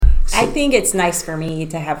I think it's nice for me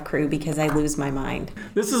to have crew because I lose my mind.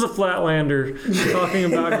 This is a Flatlander talking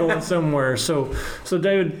about going somewhere. So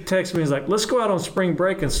David texted me. He's like, "Let's go out on spring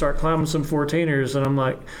break and start climbing some 14ers." And I'm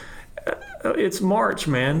like, "It's March,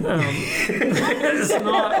 man. It's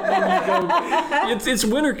not when you go. It's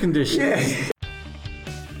winter conditions." Yeah.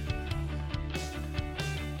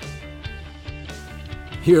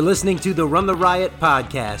 You're listening to the Run the Riot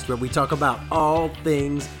podcast, where we talk about all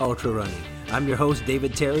things ultra running. I'm your host,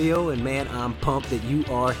 David Terrio, and man, I'm pumped that you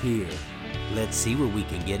are here. Let's see what we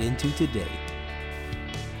can get into today.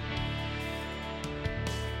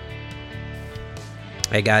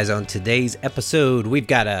 Hey guys, on today's episode, we've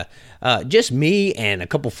got just me and a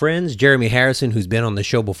couple friends, Jeremy Harrison, who's been on the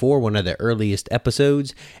show before, one of the earliest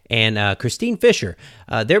episodes, and Christine Fisher.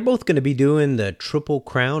 They're both going to be doing the Triple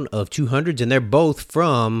Crown of 200s, and they're both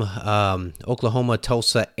from Oklahoma,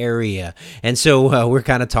 Tulsa area. And so we're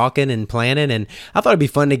kind of talking and planning, and I thought it'd be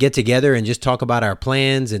fun to get together and just talk about our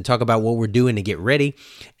plans and talk about what we're doing to get ready.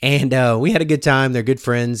 And we had a good time. They're good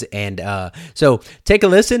friends. And so take a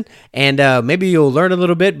listen, and maybe you'll learn a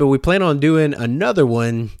little bit, but we plan on doing another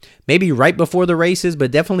one maybe right before the races,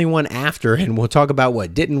 but definitely one after, and we'll talk about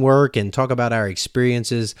what didn't work and talk about our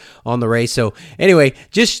experiences on the race. So anyway,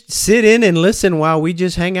 just sit in and listen while we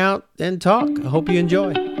just hang out and talk. I hope you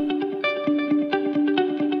enjoy.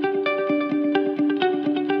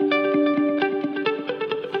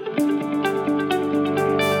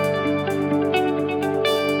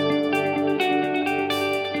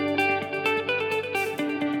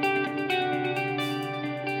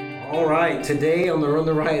 Today on the Run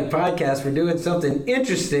the Riot podcast, we're doing something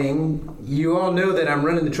interesting. You all know that I'm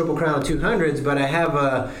running the Triple Crown of 200s, but I have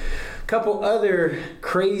a couple other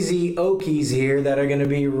crazy Okies here that are going to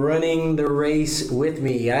be running the race with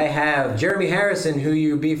me. I have Jeremy Harrison, who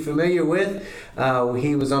you'll be familiar with.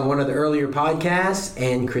 He was on one of the earlier podcasts,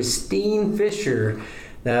 and Christine Fisher.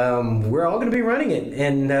 We're all going to be running it,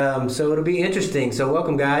 and so it'll be interesting. So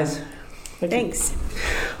welcome, guys. Thanks.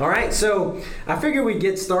 All right, so I figured we'd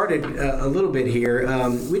get started a little bit here.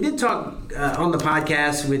 We did talk on the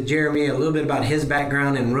podcast with Jeremy a little bit about his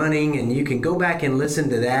background in running, and you can go back and listen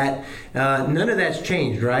to that. None of that's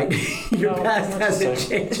changed, right? Your past hasn't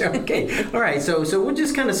changed. Okay. All right, so we'll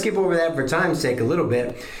just kind of skip over that for time's sake a little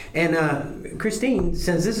bit. And Christine,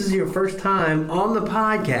 since this is your first time on the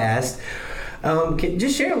podcast,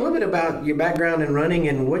 just share a little bit about your background in running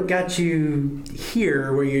and what got you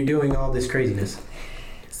here where you're doing all this craziness.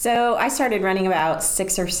 So I started running about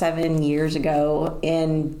 6 or 7 years ago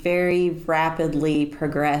and very rapidly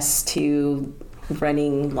progressed to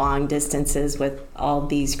running long distances with all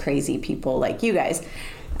these crazy people like you guys.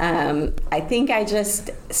 I think I just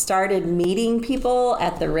started meeting people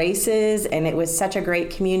at the races, and it was such a great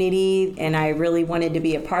community, and I really wanted to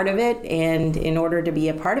be a part of it. And in order to be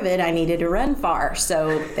a part of it, I needed to run far.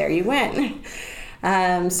 So there you went.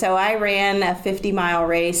 So I ran a 50-mile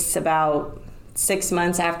race about 6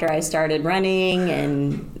 months after I started running,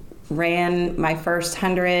 and ran my first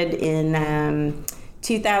 100 in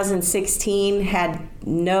 2016. Had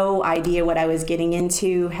no idea what I was getting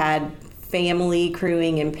into, had family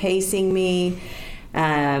crewing and pacing me,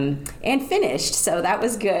 and finished. So that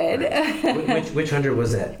was good. Which 100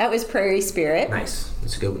 was that? That was Prairie Spirit. Nice.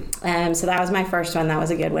 That's a good one. So that was my first one. That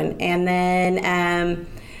was a good one. And then,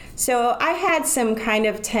 so I had some kind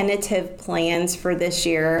of tentative plans for this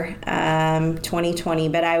year, 2020,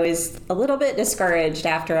 but I was a little bit discouraged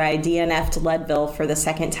after I DNF'd Leadville for the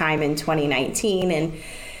second time in 2019. And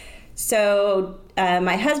so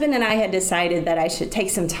my husband and I had decided that I should take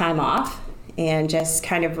some time off and just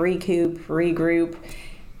kind of recoup, regroup.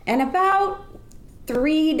 And about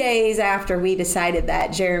 3 days after we decided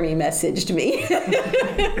that, Jeremy messaged me.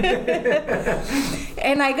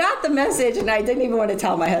 And I got the message, and I didn't even want to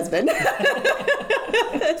tell my husband.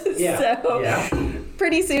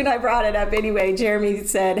 Pretty soon I brought it up anyway. Jeremy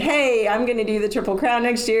said, "Hey, I'm going to do the Triple Crown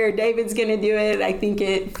next year. David's going to do it. I think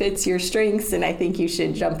it fits your strengths, and I think you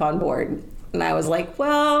should jump on board." And I was like,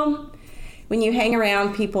 well, when you hang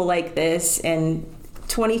around people like this, and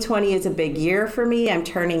 2020 is a big year for me. I'm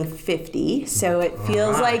turning 50, so it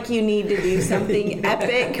feels like you need to do something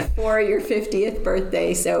epic for your 50th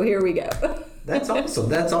birthday. So here we go. That's awesome.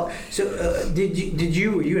 That's all. So,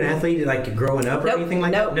 were you an athlete like growing up or anything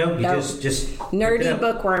like that? No, just nerdy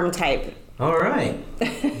bookworm type. All right.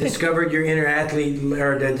 Discovered your inner athlete,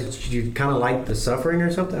 or did you kind of like the suffering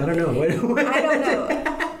or something? I don't know. I don't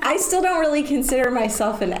know. I still don't really consider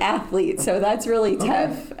myself an athlete, so that's really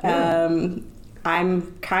tough. Okay. Yeah.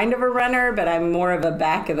 I'm kind of a runner, but I'm more of a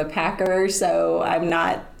back of the packer, so I'm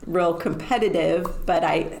not real competitive, but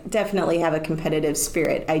I definitely have a competitive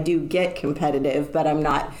spirit. I do get competitive, but I'm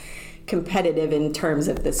not competitive in terms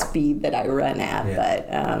of the speed that I run at. But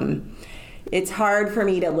it's hard for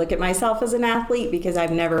me to look at myself as an athlete because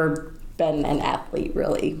I've never been an athlete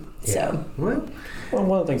really. So well,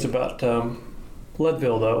 one of the things about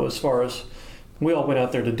Leadville, though, as far as we all went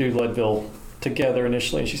out there to do Leadville together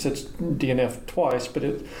initially, and she said DNF twice, but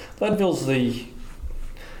Leadville's you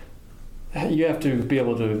have to be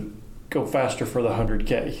able to go faster for the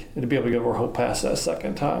 100K and to be able to go over a whole pass that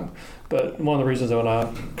second time. But one of the reasons that when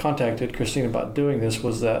I contacted Christine about doing this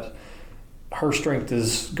was that her strength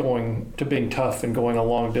is going to being tough and going a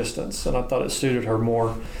long distance, and I thought it suited her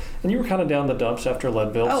more. And you were kind of down the dumps after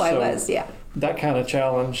Leadville. Oh, so I was, yeah. That kind of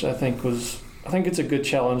challenge, I think it's a good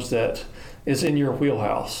challenge that is in your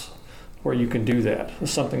wheelhouse, where you can do that.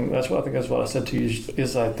 It's something that's what I said to you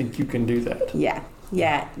is I think you can do that.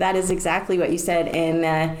 Yeah, that is exactly what you said,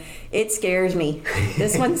 and it scares me.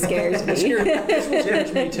 This one scares me. This one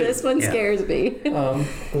scares me too. This one scares me.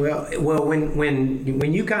 Well,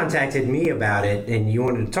 when you contacted me about it and you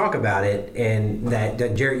wanted to talk about it, and that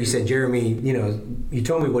you said Jeremy, you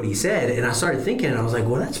told me what he said, and I started thinking, and I was like,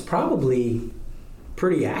 well, that's probably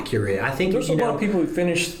pretty accurate. I think there's a lot of people who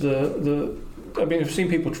finished I've seen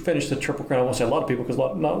people finish the Triple Crown. I won't say a lot of people because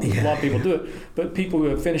not a lot of people do it, but people who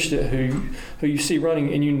have finished it who you see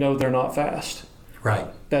running and they're not fast. Right.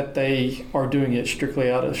 That they are doing it strictly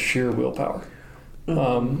out of sheer willpower.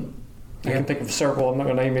 I can think of several. I'm not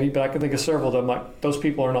going to name any, but I can think of several that I'm like, those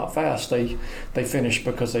people are not fast. They finished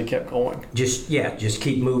because they kept going. Just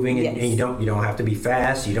keep moving, and you don't have to be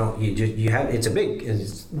fast. It's a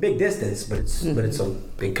big distance, but it's a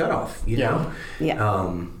big cutoff. You know.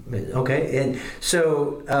 Yeah. Okay, and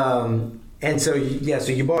so so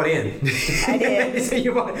you bought in. I did. So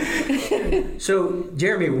you bought. So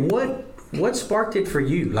Jeremy, what sparked it for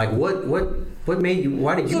you? Like what made you?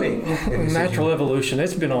 Why did you make natural evolution?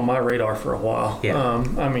 It's been on my radar for a while. Yeah.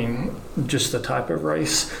 Just the type of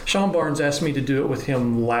race. Sean Barnes asked me to do it with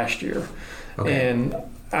him last year, and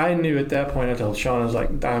I knew at that point. I told Sean, I was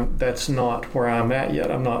like, "That's not where I'm at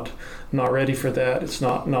yet. I'm not ready for that. It's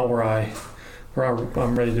not where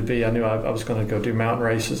I'm ready to be." I knew I was going to go do mountain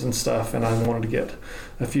races and stuff, and I wanted to get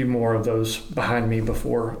a few more of those behind me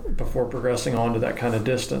before progressing on to that kind of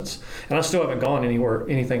distance. And I still haven't gone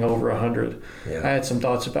anything over 100. Yeah. I had some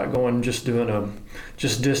thoughts about going just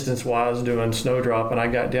distance-wise, doing snowdrop, and I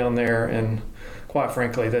got down there, and quite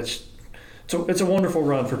frankly, it's a wonderful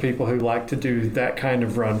run for people who like to do that kind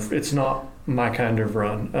of run. It's not my kind of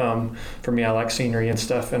run. For me, I like scenery and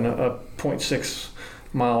stuff, and a 0.6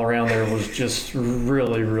 mile around there was just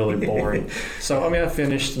really, really boring. So I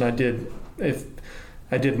finished, and I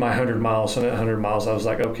did my 100 miles, and at 100 miles I was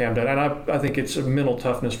like, okay, I'm done. And I think it's a mental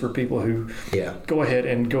toughness for people who go ahead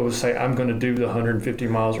and go say, I'm going to do the 150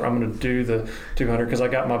 miles, or I'm going to do the 200 because I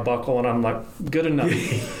got my buckle, and I'm like, good enough.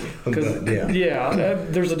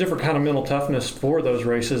 There's a different kind of mental toughness for those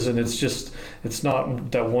races, and it's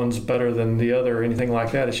not that one's better than the other or anything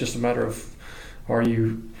like that. It's just a matter of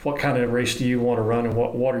what kind of race do you want to run, and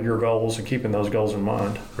what are your goals, and keeping those goals in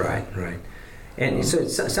mind. Right. And so it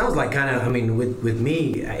sounds like kind of, with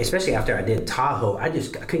me, especially after I did Tahoe, I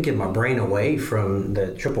couldn't get my brain away from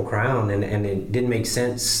the Triple Crown, and it didn't make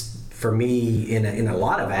sense for me in a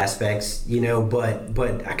lot of aspects,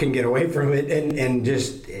 but I couldn't get away from it,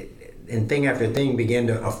 and thing after thing began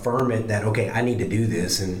to affirm it that, okay, I need to do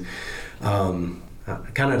this, and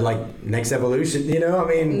kind of like next evolution, I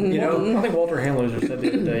think Walter Handler said the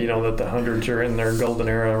other day, that the hundreds are in their golden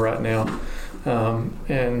era right now,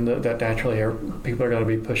 and that naturally people are going to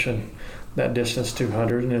be pushing that distance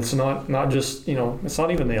 200, and it's not just it's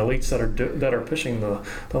not even the elites that are pushing the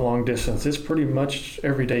long distance. It's pretty much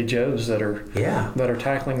everyday Joes that are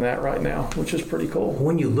tackling that right now, which is pretty cool.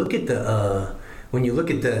 When you look at the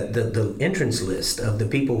entrance list of the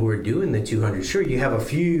people who are doing the 200, sure, you have a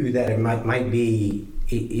few that might be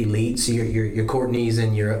elites, your Courtneys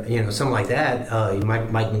and your something like that. Mike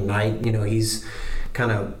McKnight,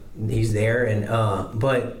 he's there, and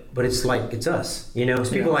but it's like it's us, it's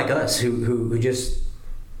people like us who just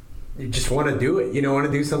want to do it, want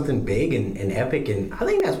to do something big and epic, and I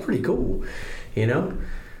think that's pretty cool, but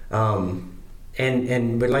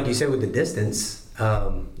like you said with the distance.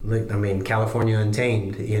 California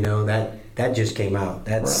Untamed, that just came out.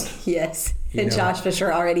 That's right. Yes. And Josh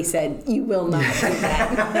Fisher already said, you will not do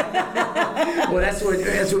that. Well, that's what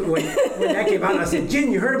when that came out, I said,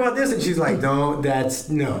 Jen, you heard about this? And she's like, just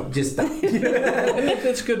stop.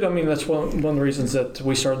 That's good. That's one of the reasons that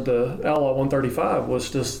we started the Outlaw 135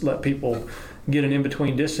 was just let people get an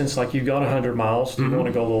in-between distance, like you've got 100 miles, you want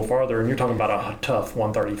to go a little farther, and you're talking about a tough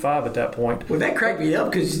 135 at that point. Well, that cracked me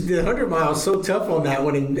up because the 100 miles is so tough on that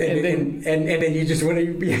one, and then you just want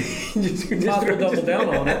to be just double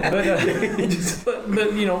down on it.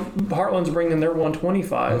 But you know, Heartland's bringing their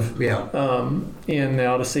 125 in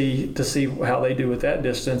now to see how they do with that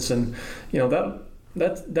distance, and you know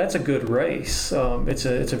that's a good race. It's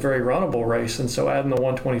a very runnable race, and so adding the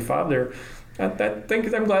 125 there. I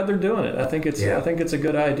think I'm glad they're doing it. I think it's a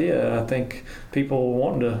good idea. I think people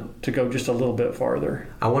want to go just a little bit farther.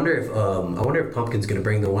 I wonder if Pumpkin's going to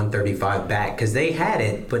bring the 135 back because they had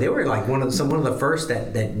it, but they were like one of the first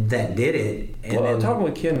that did it. And well, I'm talking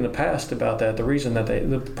with Ken in the past about that. The reason that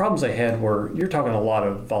the problems they had were you're talking a lot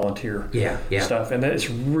of volunteer stuff, and that it's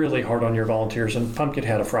really hard on your volunteers. And Pumpkin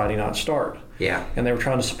had a Friday night start. Yeah. And they were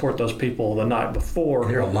trying to support those people the night before.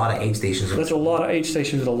 And there are a lot of aid stations. That's a lot of aid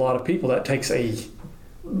stations and a lot of people. That's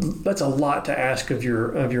a lot to ask of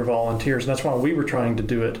your volunteers. And that's why we were trying to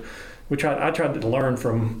do it. I tried to learn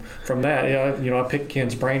from that. Yeah, you know, I picked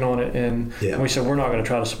Ken's brain on it, and we said we're not going to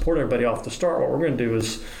try to support everybody off the start. What we're going to do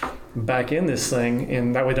is back in this thing,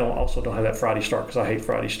 and that way don't have that Friday start because I hate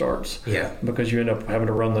Friday starts. Yeah. Because you end up having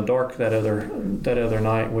to run the dark that other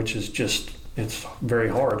night, which is just. It's very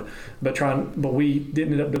hard, but we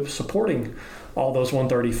didn't end up supporting all those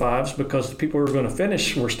 135s because the people who were going to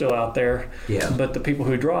finish were still out there. Yeah. But the people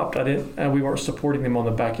who dropped, we weren't supporting them on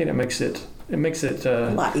the back end. It makes it a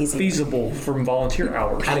lot easier. Feasible from volunteer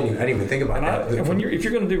hours. I didn't even think about that. If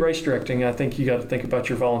you're going to do race directing, I think you got to think about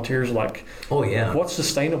your volunteers. Like, what's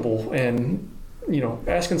sustainable, and you know,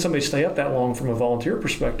 asking somebody to stay up that long from a volunteer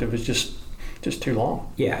perspective is just too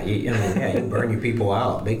long. Yeah, you burn your people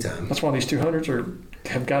out big time. That's why these 200s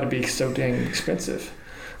have got to be so dang expensive.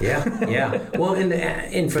 Yeah. Well,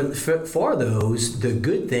 and for those, the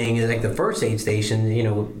good thing is like the first aid station, you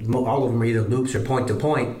know, all of them are either loops or point to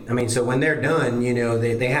point. I mean, so when they're done, you know,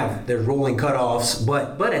 there's rolling cutoffs,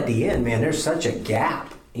 but at the end, man, there's such a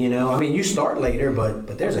gap. You know, I mean, you start later,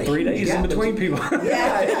 but there's a 3 days in between people.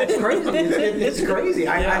 It's crazy. It's crazy.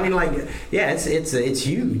 I mean, like, it's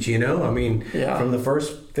huge. You know, I mean, from the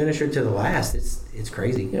first finisher to the last, it's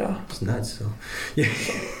crazy. Yeah, it's nuts. So,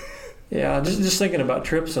 yeah, just thinking about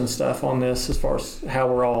trips and stuff on this, as far as how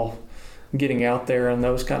we're all getting out there and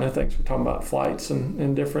those kind of things. We're talking about flights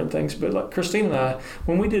and different things. But like Christine and I,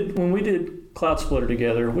 when we did Cloud Splitter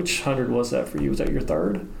together, which 100 was that for you? Was that your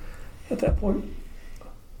third at that point?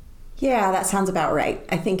 Yeah, that sounds about right.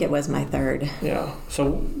 I think it was my third. Yeah.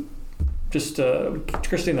 So just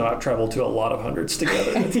Christine and I have traveled to a lot of hundreds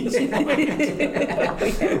together at this point.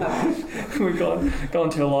 We've gone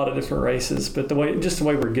to a lot of different races, but the way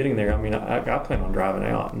we're getting there, I mean, I plan on driving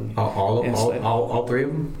out and all three of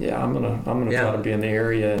them. Yeah, I'm gonna try to be in the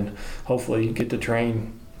area and hopefully get to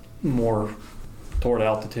train more toward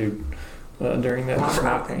altitude. During that I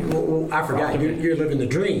forgot. You're living the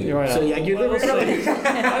dream. Right. So you're living the dream.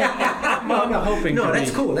 I'm hoping. No, that's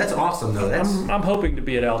cool. That's awesome, though. I'm hoping to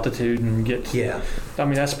be at altitude and get. Yeah. I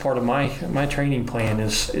mean, that's part of my training plan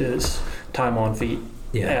is time on feet.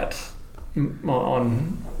 Yeah.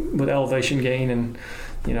 With elevation gain and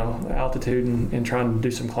altitude and trying to do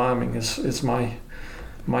some climbing is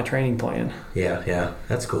my training plan. Yeah,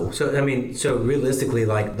 that's cool. So I mean, realistically,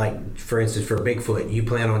 like for instance, for Bigfoot, you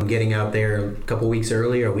plan on getting out there a couple weeks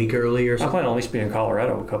early or a week early or something? I plan on at least being in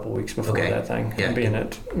Colorado a couple weeks before that thing. Yeah, being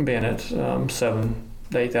at 7,000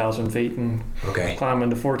 to 8,000 feet and climbing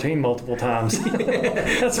to 14 multiple times.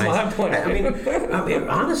 That's my plan. I mean,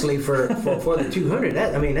 honestly, for the 200,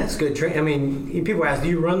 that's good training. I mean, people ask, do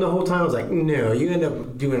you run the whole time? I was like, no. You end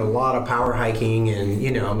up doing a lot of power hiking, and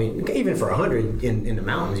even for 100 in the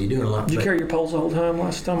mountains, you're doing a lot. Did you carry your poles the whole time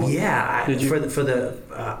last time? Yeah. Did you?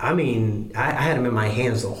 I had them in my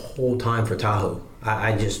hands the whole time for Tahoe.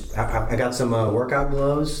 I got some workout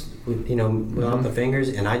gloves, without the fingers,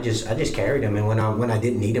 and I just carried them. And when I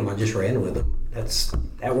didn't need them, I just ran with them.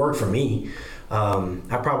 That worked for me.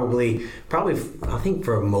 I probably I think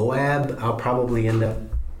for Moab, I'll probably end up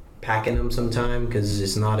packing them sometime because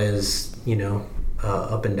it's not as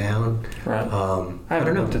up and down. Right. I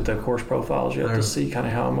haven't looked at the course profiles yet to see kind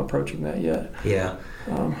of how I'm approaching that yet. Yeah.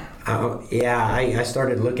 I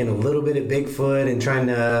started looking a little bit at Bigfoot and trying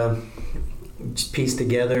to piece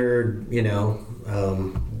together,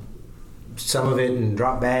 some of it in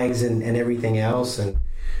drop bags and everything else. And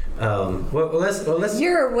Let's.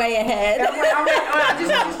 You're way ahead.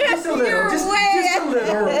 Just a little. You're Just way a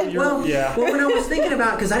little. Well, yeah. well, when I was thinking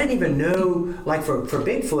about, because I didn't even know, like for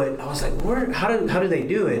Bigfoot, I was like, how do they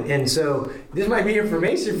do it? And so this might be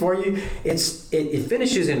information for you. It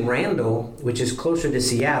finishes in Randall, which is closer to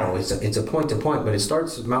Seattle. It's a point to point, but it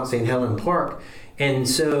starts at Mount St. Helens Park, and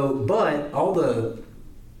so but all the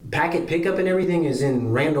packet pickup and everything is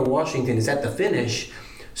in Randall, Washington. It's at the finish.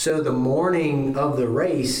 So the morning of the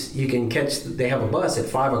race, you can catch. They have a bus at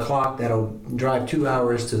 5 o'clock that'll drive 2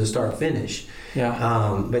 hours to the start finish.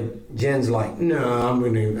 Yeah. But Jen's like, no, I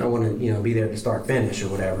want to, be there to start finish or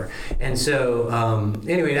whatever. And so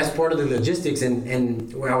anyway, that's part of the logistics.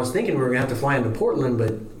 And I was thinking we were gonna have to fly into Portland,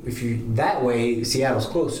 but if you that way, Seattle's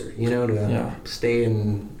closer. To stay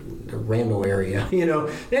in the Randall area.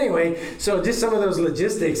 Anyway, so just some of those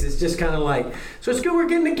logistics. It's just kind of like, so it's good we're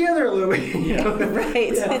getting together a little bit.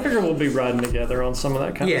 Right. Yeah, I figure we'll be riding together on some of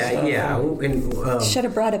that kind of stuff. Yeah. And, Should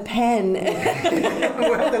have brought a pen. we'll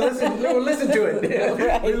have to listen. We'll listen to it.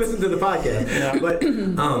 Right. We listen to the podcast. Yeah. But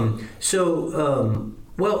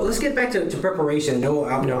well, let's get back to preparation. I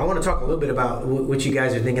want to talk a little bit about what you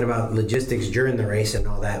guys are thinking about logistics during the race and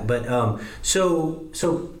all that. But so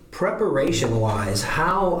preparation wise,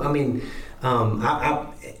 how? I mean, I've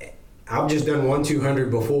just done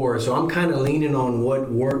 1-200 before, so I'm kind of leaning on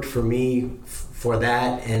what worked for me for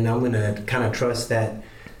that, and I'm gonna kind of trust that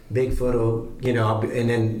Bigfoot will, and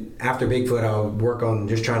then after Bigfoot, I'll work on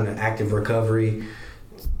just trying to active recovery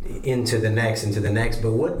into the next.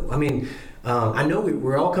 But I know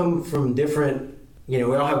we all come from different, we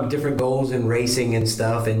all have different goals in racing and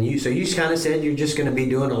stuff. And you just kind of said you're just going to be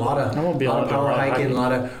doing a lot of power hiking,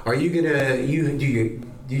 Are you gonna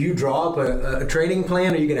do you draw up a training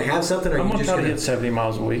plan? Are you going to have something? Or I'm going to try to hit 70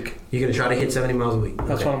 miles a week. You're going to try to hit 70 miles a week.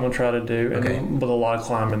 That's what I'm going to try to do. Okay. And with a lot of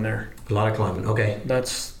climbing there. A lot of climbing. Okay.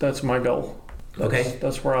 That's my goal.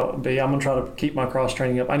 That's where I'll be. I'm gonna try to keep my cross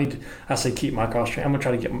training up. I say keep my cross training. I'm gonna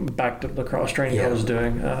try to get back to the cross training I was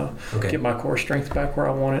doing. Get my core strength back where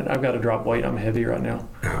I want it. I've got to drop weight. I'm heavy right now.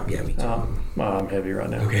 Yeah, me too. I'm heavy right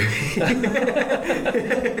now. Okay.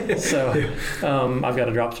 So I've got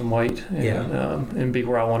to drop some weight and be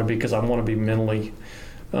where I want to be, because I want to be mentally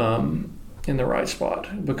in the right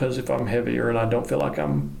spot. Because if I'm heavier and I don't feel like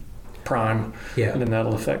I'm prime, then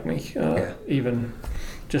that'll affect me. Even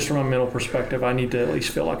just from a mental perspective, I need to at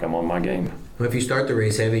least feel like I'm on my game. Well, if you start the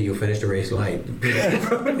race heavy, you'll finish the race light.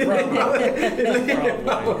 Probably.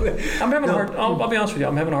 I'm having a hard. I'll be honest with you.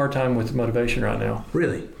 I'm having a hard time with motivation right now.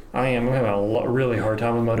 Really? I am. I'm having a really hard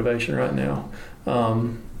time with motivation right now,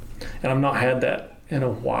 and I've not had that in a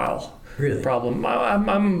while. Really? Problem.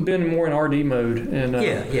 I'm been more in RD mode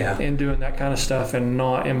and doing that kind of stuff, and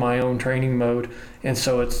not in my own training mode. And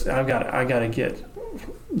so I got to get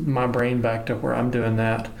my brain back to where I'm doing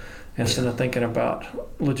that instead of thinking about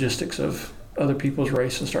logistics of other people's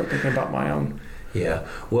race, and start thinking about my own. Yeah.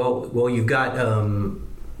 Well, you've got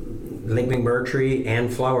Lake McMurtry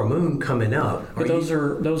and Flower Moon coming up. But those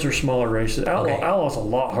are smaller races. Outlaw's a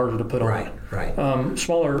lot harder to put on. Right.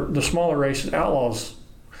 The smaller races, Outlaws,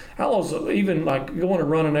 even like going and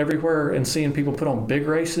running everywhere and seeing people put on big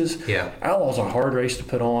races. Yeah. Outlaws a hard race to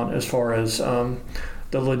put on as far as the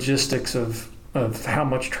logistics of how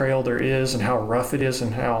much trail there is and how rough it is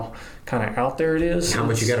and how kind of out there it is. How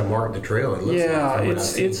much you got to mark the trail? It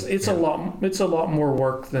looks it's a lot more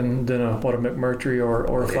work than a McMurtry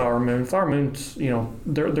or a Flower Moon. Flower Moon's,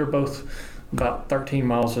 they're both about 13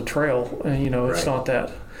 miles of trail, and it's not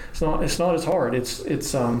that it's not as hard.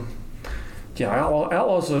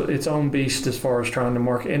 Outlaw's its own beast as far as trying to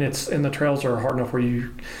mark, and the trails are hard enough where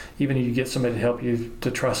you get somebody to help you, to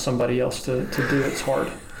trust somebody else to do it's hard.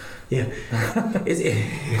 Yeah. Is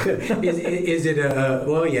it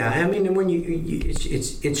well, yeah. I mean, when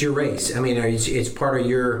it's your race. I mean, it's part of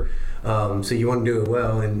your. So you want to do it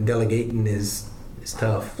well, and delegating is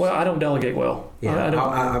tough. Well, I don't delegate well. Yeah,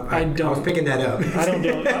 I was picking that up. I don't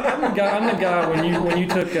delegate. I'm the guy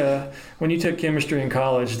when you took chemistry in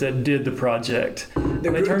college that did the project.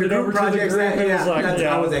 They turned it over to the group. It was like,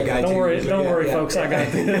 I was that guy. Don't worry, folks. I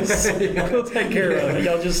got this. We'll take care of it.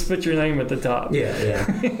 Y'all just put your name at the top. Yeah.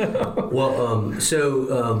 Well,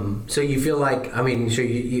 so you feel like, I mean, so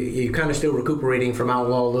you kind of still recuperating from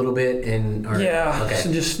Outlaw a little bit,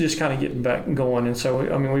 so just kind of getting back going. And so,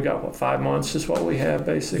 I mean, we've got 5 months is what we have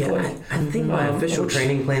basically. Yeah, I think my official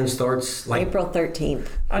training plan starts like April 13th.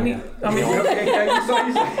 Okay,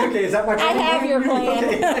 is that my plan? I have your plan.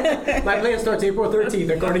 Okay. My plan starts April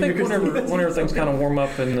 13th, according to Christine. Whenever things kind of warm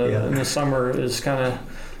up in the summer is kind of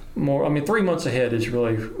more. I mean, 3 months ahead is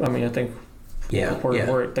really. I mean, I think.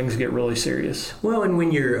 Where things get really serious. Well, and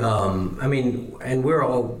when you're, and we're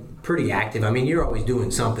all pretty active. I mean, you're always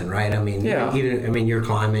doing something, right? I mean, Yeah. you're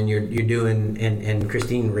climbing, you're doing, and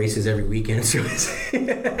Christine races every weekend, so it's,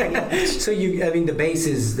 the base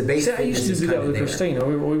is See, I used to do that with Christina.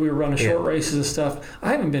 We were running short races and stuff.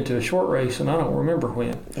 I haven't been to a short race, and I don't remember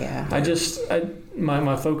when. Yeah.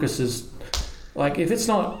 My focus is, like, if it's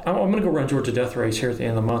not, I'm going to go run Georgia Death Race here at the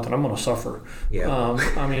end of the month, and I'm going to suffer. Yeah. I'm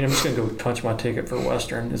just going to go punch my ticket for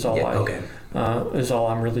Western. Is all is all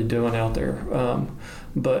I'm really doing out there.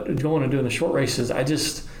 But going and doing the short races,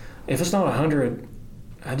 if it's not 100,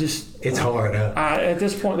 it's hard. At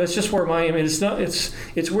this point, that's just where I am.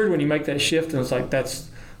 It's weird when you make that shift, and it's like that's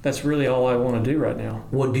really all I want to do right now.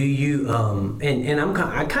 Well, do you?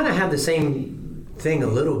 I kind of have the same thing a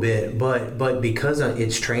little bit, but because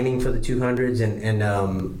it's training for the 200s, and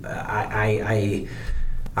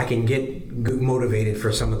I can get motivated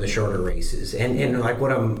for some of the shorter races, and like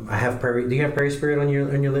I have Prairie. Do you have Prairie Spirit on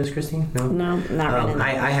your list, Christine? No, not running.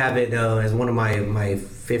 I have it as one of my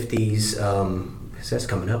 50s. So that's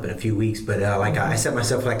coming up in a few weeks, but I set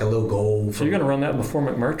myself like a little goal. So you're going to run that before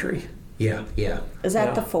McMurtry? Yeah. Is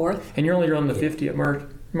that the 4th? And you're only running the 50 at Murtry?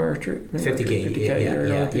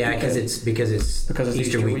 50K, yeah, because it's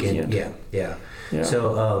Easter weekend. Yeah.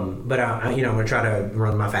 So, but I'm gonna try to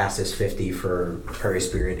run my fastest 50 for Prairie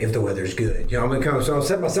Spirit if the weather's good. I'll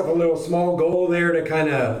set myself a little small goal there to kind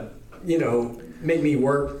of, make me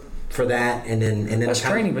work for that, and then that's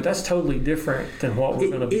training, but that's totally different than what we're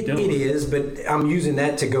going to be doing. It is, but I'm using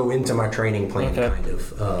that to go into my training plan, kind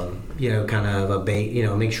of, kind of a base,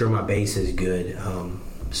 make sure my base is good.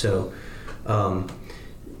 So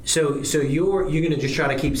you're going to just try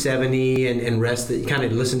to keep 70 and rest, kind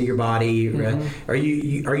of listen to your body. Mm-hmm. Are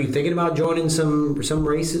you thinking about joining some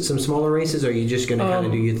races, some smaller races, or are you just going to kind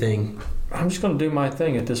of do your thing? I'm just going to do my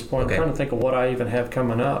thing at this point. Okay. I'm trying to think of what I even have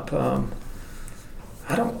coming up.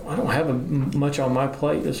 I don't have much on my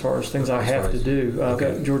plate as far as things I have to do. I've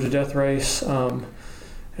got Georgia Death Race, and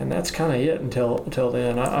that's kind of it until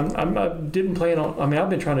then. I didn't plan on. I mean, I've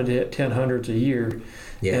been trying to hit 1000s a year.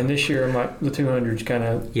 Yeah. And this year, the 200s kind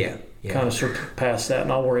of surpassed that,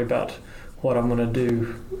 and I'll worry about what I'm going to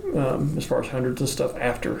do as far as hundreds and stuff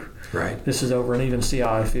after this is over, and even see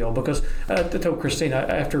how I feel. Because I told Christina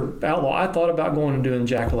after Outlaw, I thought about going and doing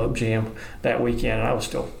Jackalope Jam that weekend, and I was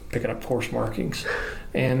still picking up course markings.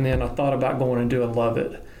 And then I thought about going and doing Love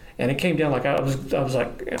It, and it came down like I was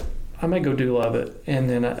like, I may go do Love It, and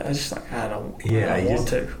then I was just like, I don't want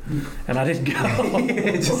to, and I didn't go.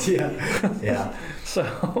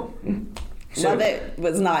 So Love It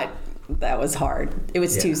was not. That was hard. It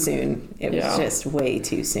was too soon. It was just way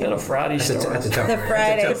too soon. And a Friday start. The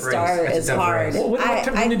Friday start is hard. Well,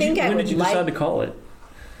 when did you decide to call it?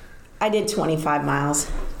 I did 25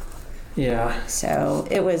 miles. Yeah. So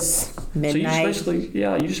it was midnight. So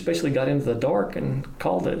you just basically got into the dark and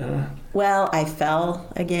called it, huh? Well, I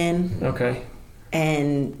fell again. Okay.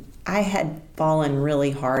 And I had fallen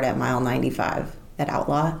really hard at mile 95 at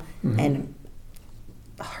Outlaw and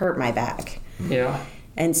hurt my back. Yeah.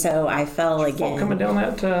 And so I fell again. Coming down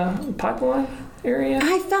that pipeline area?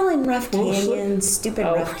 I fell in Rough Canyon, stupid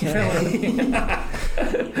Rough Canyon.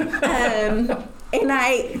 And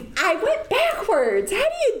I went backwards. How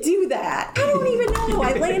do you do that? I don't even know.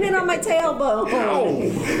 I landed on my tailbone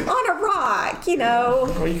on a rock,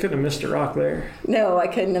 Well, you couldn't have missed a rock there. No, I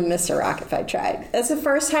couldn't have missed a rock if I tried. That's the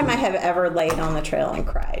first time I have ever laid on the trail and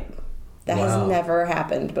cried. That has never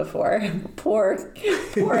happened before. Poor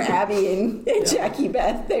Abby and Jackie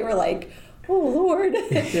Beth. They were like, oh, Lord.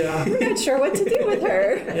 Yeah. We're not sure what to do with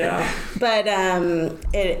her. Yeah. But,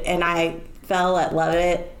 and I fell at Love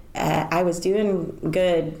It. I was doing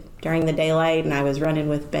good during the daylight, and I was running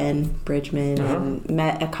with Ben Bridgman and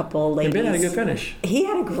met a couple ladies. And Ben had a good finish. He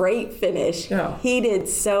had a great finish. Yeah. He did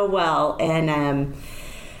so well. And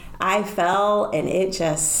I fell, and it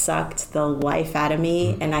just sucked the life out of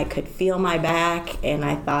me, and I could feel my back, and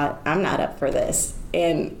I thought, I'm not up for this.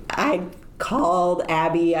 And I called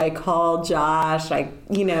Abby, I called Josh,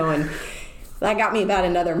 and that got me about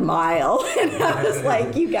another mile. And I was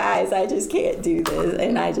like, you guys, I just can't do this.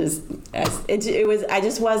 And I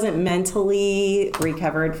just wasn't mentally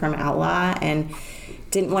recovered from Outlaw, and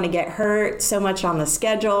didn't want to get hurt so much on the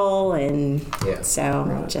schedule. And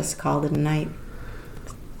so just called it a night.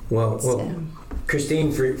 Well,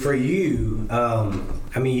 Christine, for you,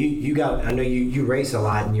 I know you race a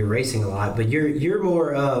lot and you're racing a lot, but you're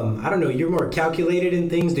more, you're more calculated in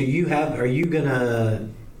things. Are you gonna,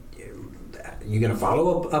 you gonna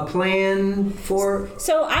follow a plan for?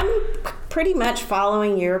 So I'm pretty much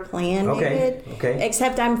following your plan, David. Okay.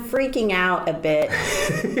 Except I'm freaking out a bit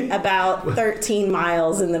about 13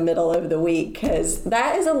 miles in the middle of the week because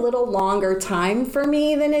that is a little longer time for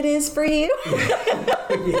me than it is for you.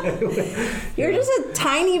 You're just a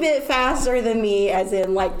tiny bit faster than me, as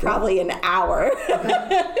in like probably an hour.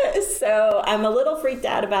 So I'm a little freaked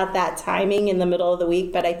out about that timing in the middle of the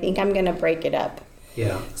week, but I think I'm going to break it up.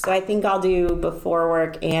 Yeah. So I think I'll do before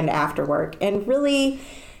work and after work. And really,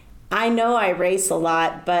 I know I race a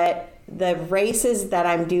lot, but the races that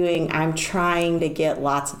I'm doing, I'm trying to get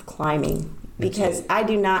lots of climbing because I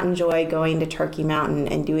do not enjoy going to Turkey Mountain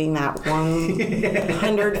and doing that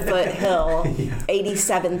 100-foot hill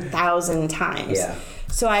 87,000 times. Yeah.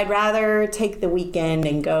 So I'd rather take the weekend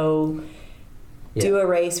and go do a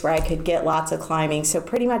race where I could get lots of climbing. So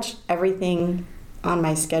pretty much everything on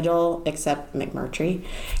my schedule except McMurtry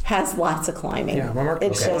has lots of climbing. Yeah, McMurtry's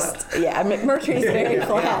it's flat. just McMurtry's very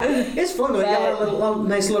flat. It's fun though. You got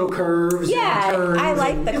nice little curves. Yeah, and turns I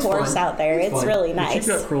like the it's course fun. out there. It's fun. really nice. You've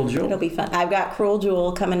got Cruel Jewel. It'll be fun. I've got Cruel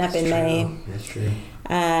Jewel coming up in May. That's true.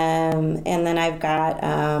 And then I've got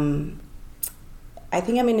I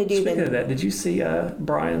think I'm going to do Speaking of that, did you see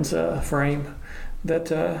Brian's frame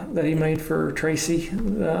that he made for Tracy?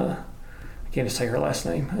 I can't just say her last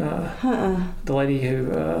name. The lady who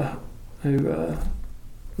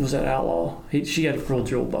was that outlaw. She had a Cruel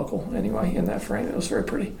Jewel buckle anyway in that frame. It was very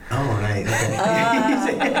pretty. Oh, right. Okay.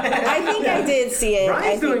 I think I did see it. Brian's I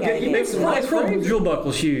think doing I good. He did. makes some Well, nice the Cruel frames. Jewel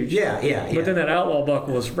buckle's huge. Yeah. But then that outlaw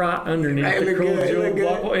buckle was right underneath It the looked Cruel good, it Jewel looked good.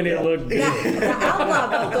 buckle, and it looked good. The outlaw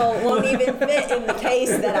buckle won't even fit in the case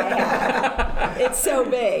that I have. It's so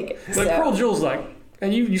big. But So. Cruel Jewel's like,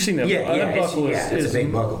 and you've seen that. Yeah, that buckle it's a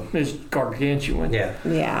big buckle. is gargantuan. Yeah.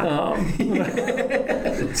 Yeah.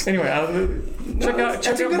 Anyway,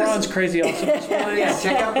 check out Brian's crazy awesome displays. Yeah,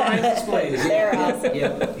 check out Brian's displays. They're awesome.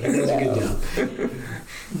 Yeah, he does a good job.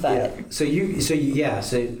 But So you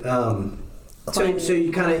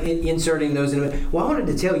kind of inserting those in. Well, I wanted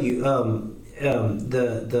to tell you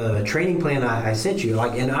the training plan I sent you,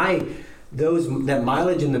 like, and that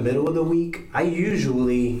mileage in the middle of the week, I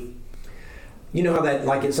usually. You know how that,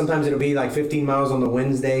 like, sometimes it'll be like 15 miles on the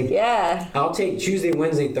Wednesday. yeah. I'll take Tuesday,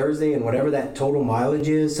 Wednesday, Thursday, and whatever that total mileage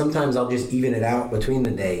is. Sometimes I'll just even it out between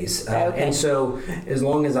the days. Okay. And so, as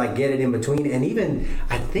long as I get it in between, and even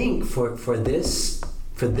I think for this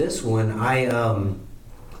one, I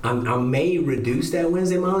may reduce that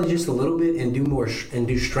Wednesday mileage just a little bit and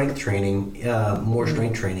do strength training, more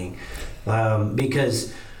strength training,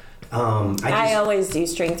 because. I always do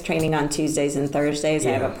strength training on Tuesdays and Thursdays.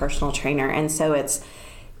 I have a personal trainer, and so it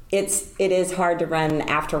is hard to run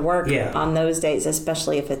after work on those days,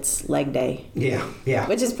 especially if it's leg day. Yeah.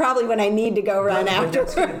 Which is probably when I need to go run after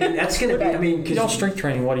work. That's gonna be. I mean, Y'all strength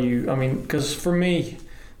training, what do you? I mean, because for me,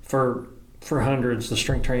 for hundreds, the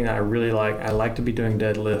strength training that I really like, I like to be doing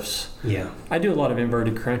deadlifts. Yeah. I do a lot of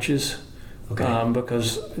inverted crunches. Okay.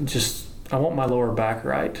 Because I want my lower back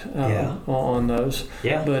right on those.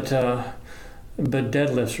 Yeah. But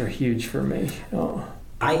deadlifts are huge for me.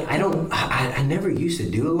 I never used to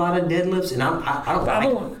do a lot of deadlifts, and I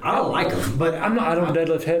don't like them. But I don't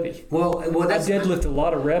deadlift heavy. Well, that's I deadlift a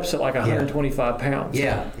lot of reps at like 125 pounds.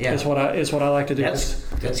 Yeah. It's what I like to do.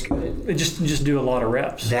 That's good. Just do a lot of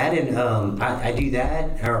reps. That and I do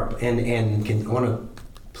that, and want to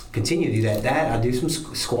continue to do that. I do some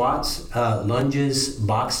squats, lunges,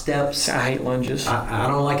 box steps. I hate lunges. I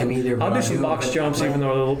don't like them either. I'll do some box jumps, even though they're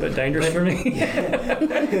a little bit dangerous for me.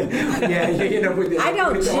 Yeah, you end up with I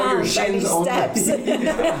don't with all your jump, I shins do on steps.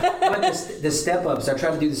 But the step ups, I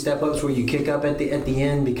try to do the step ups where you kick up at the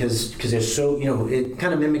end because they're so, it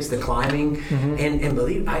kind of mimics the climbing. Mm-hmm. And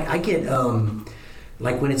believe I get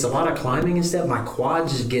like when it's a lot of climbing and stuff, my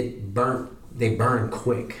quads just get burnt. They burn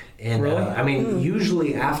quick. And really? I mean,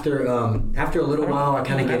 usually after a little while, I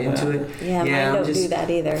kind of get into it. Yeah, mine don't do that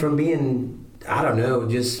either. From being, I don't know,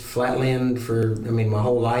 just flatland for my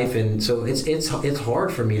whole life, and so it's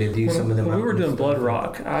hard for me to do some of them. When we were doing Blood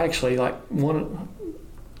Rock, I actually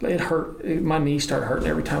it hurt. My knees started hurting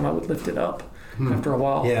every time I would lift it up. After a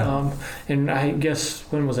while, and I guess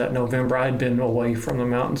when was that? November. I had been away from the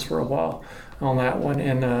mountains for a while on that one,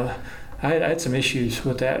 and I had some issues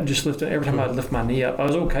with that. Just lifting every time I'd lift my knee up. I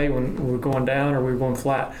was okay when we were going down or we were going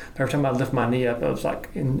flat. But every time I'd lift my knee up, I was like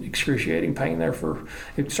in excruciating pain there.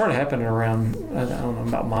 It started happening around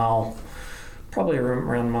about probably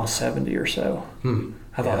around mile 70 or so.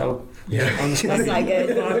 I thought, That's not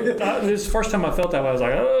good. This is the first time I felt that way. I was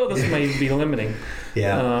like, this may be limiting.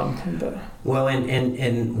 Yeah. But Well,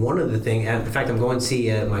 and one of the things, in fact, I'm going to see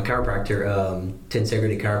my chiropractor,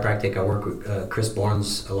 Tensegrity Chiropractic. I work with Chris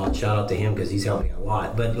Barnes a lot. Shout out to him because he's helped me a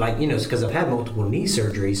lot. But it's because I've had multiple knee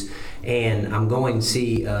surgeries, and I'm going to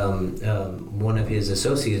see one of his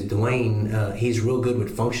associates, Dwayne. He's real good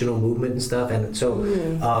with functional movement and stuff, and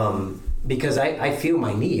so. Because I feel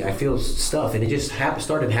my knee, I feel stuff, and it just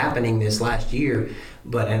started happening this last year.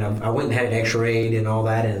 I went and had it X-rayed and all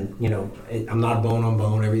that, and I'm not bone on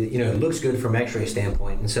bone. Everything, it looks good from X-ray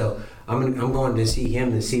standpoint, and so I'm going to see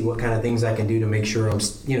him to see what kind of things I can do to make sure I'm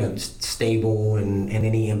stable and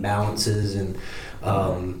any imbalances, and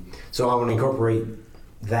so I want to incorporate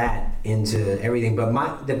that into everything.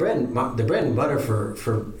 But the bread and butter for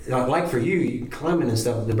like for you climbing and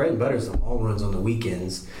stuff, the bread and butter is the long runs on the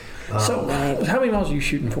weekends. so, how many miles are you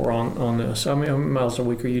shooting for on this? How many miles a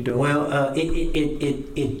week are you doing? Well,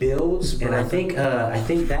 it builds, and I think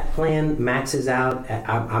that plan maxes out.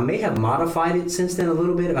 I may have modified it since then a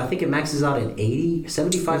little bit. I think it maxes out at 80,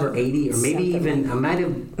 75 or 80, or maybe even I might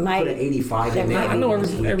have put an 85 in there. I know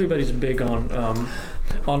everybody's big on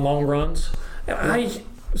long runs.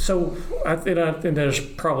 So I think there's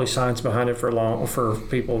probably science behind it for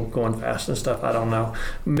people going fast and stuff. I don't know.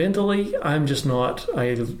 Mentally, I'm just not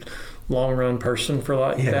a long run person for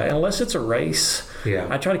that unless it's a race. Yeah.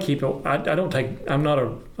 I try to keep it. I'm not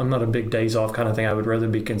a big days off kind of thing. I would rather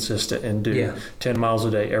be consistent and do 10 miles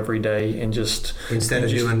a day every day and just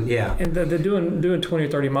doing and they're doing 20 or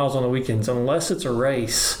 30 miles on the weekends unless it's a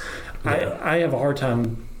race. I have a hard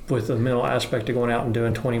time with the mental aspect of going out and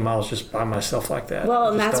doing 20 miles just by myself like that. Well,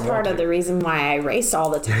 and that's part of the reason why I race all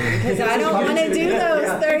the time, because I don't want to do those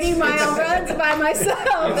 30-mile runs by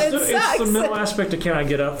myself. It sucks. It's the mental aspect of can I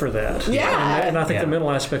get up for that? Yeah. And I think the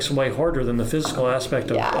mental aspect's way harder than the physical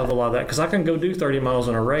aspect of a lot of that, because I can go do 30 miles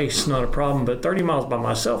in a race, not a problem, but 30 miles by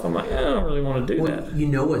myself, I'm like, I don't really want to do that. You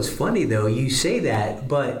know what's funny though? You say that,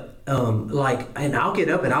 but and I'll get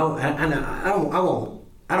up and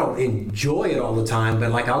I don't enjoy it all the time, but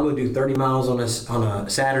like I'll go do 30 miles on a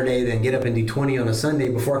Saturday, then get up and do 20 on a Sunday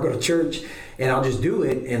before I go to church, and I'll just do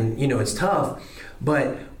it, and it's tough.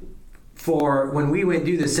 But for when we went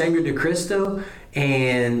do the Sangre de Cristo,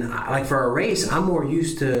 and like for a race, I'm more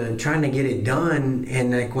used to trying to get it done,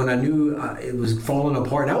 and like when I knew it was falling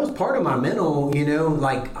apart, that was part of my mental,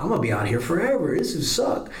 like I'm gonna be out here forever. This is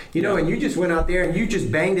suck, and you just went out there and you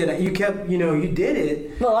just banged it. You kept, you did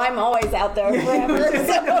it. Well, I'm always out there forever.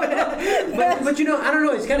 but I don't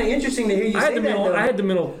know. It's kind of interesting to hear you say that. I had the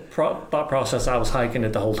mental thought process. I was hiking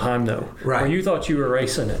it the whole time though. Right. Where you thought you were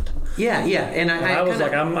racing it. Yeah, and I was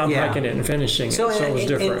like, I'm hiking it and finishing it, so it was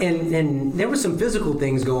different. And there was some physical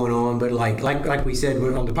things going on, but like we said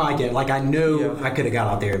on the podcast, like I know I could have got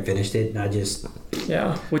out there and finished it, and I just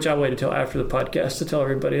which I waited till after the podcast to tell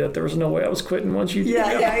everybody that there was no way I was quitting once you.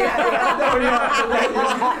 Yeah.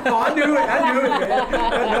 Oh, I knew it,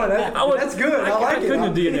 man. No, that's good. I like it.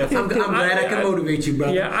 Couldn't do DNF. I'm glad I can motivate you,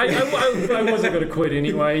 brother. Yeah, I wasn't going to quit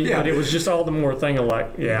anyway, but it was just all the more thing of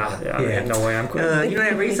like, I had no way I'm quitting. You know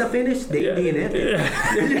that race I finished? DNF.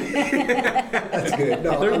 That's good.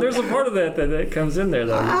 No, there's a part of that comes in there,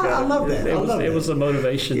 though. I love that. It was a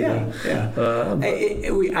motivation.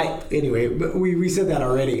 Anyway, but we said that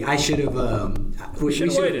already. I should have. We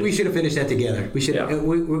should have finished that together. We should.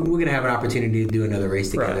 We're gonna have an opportunity to do another race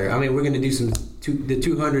together. Right. I mean, we're gonna do the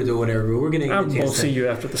 200s or whatever. We're gonna. I won't see you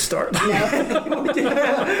after the start.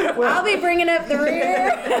 I'll be bringing up the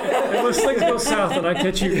rear. Unless things go south and I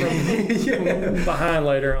catch you from behind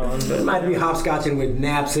later on. But might be hopscotching with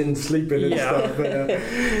naps and sleeping and stuff. But,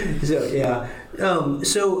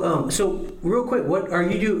 so real quick, what are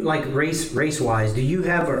you doing like race wise? Do you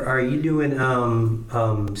have are you doing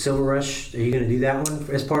Silver Rush? Are you going to do that one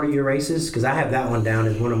as part of your races? Because I have that one down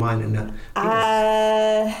as one of mine. And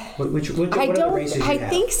what other races you have? I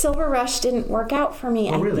think Silver Rush didn't work out for me.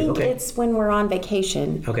 Oh, really? I think it's when we're on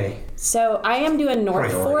vacation. Okay. So I am doing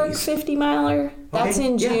North Fork 50 miler. That's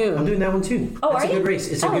in June. Yeah, I'm doing that one too. Oh, that's are a good you? race.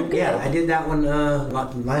 It's a good. Yeah, I did that one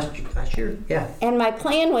last year. Yeah. And my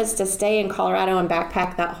plan was to stay in Colorado and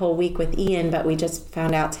backpack that whole week with Ian, but we just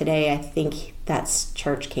found out today. I think that's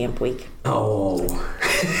church camp week. Oh.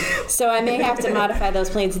 So I may have to modify those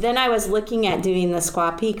plans. Then I was looking at doing the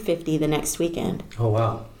Squaw Peak 50 the next weekend. Oh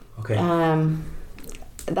wow. Okay.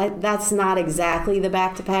 That's not exactly the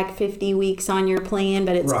back-to-back 50 weeks on your plan,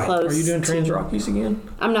 but it's close. Are you doing Trans Rockies again?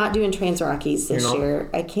 I'm not doing Trans Rockies this year.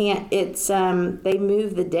 I can't. It's they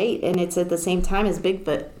moved the date, and it's at the same time as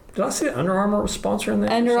Bigfoot. Did I see that Under Armour was sponsoring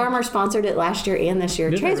that? Under Armour sponsored it last year and this year.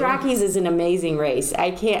 Trans Rockies is an amazing race.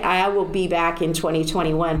 I will be back in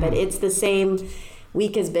 2021, but it's the same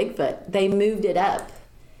week as Bigfoot. They moved it up.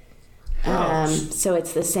 So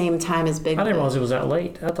it's the same time as I didn't Bigfoot. realize it was that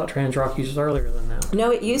late. I thought Trans Rockies was earlier than that.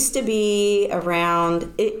 No, it used to be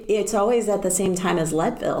around. It's always at the same time as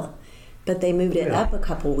Leadville, but they moved it up a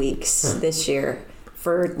couple weeks this year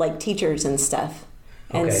for like teachers and stuff.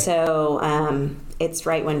 And Okay. so it's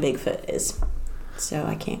right when Bigfoot is. So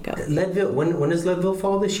I can't go. Leadville. When does Leadville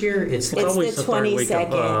fall this year? It's It's always the the third week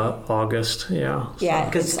 22nd. of August. Yeah. Yeah,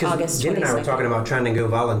 because it's August Jen and I were 22nd. talking about trying to go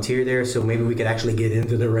volunteer there, so maybe we could actually get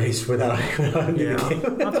into the race without. Yeah.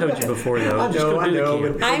 I've told you before, though. I Just know, go do the I know, camp.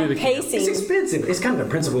 but- Go do I'm the camp. It's pacing. expensive. It's kind of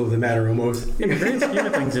the principle of the matter almost. In the grand scheme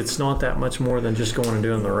of things, it's not that much more than just going and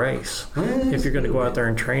doing the race. If you're going to go out there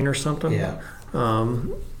and train or something, Yeah.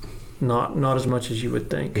 not as much as you would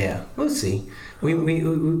think. Yeah, we'll see.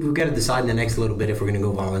 We've got to decide in the next little bit if we're going to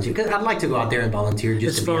go volunteer. Because I'd like to go out there and volunteer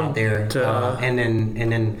just It's to be fun out there, to- and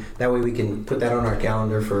then that way we can put that on our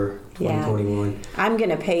calendar for Yeah. 2021. I'm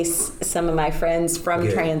gonna pace some of my friends from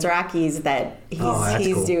Good. Trans Rockies that that's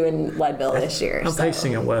he's cool. doing Leadville this year. I'm so.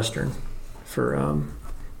 pacing at Western for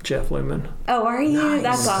Jeff Lumen. Oh, are you? Nice.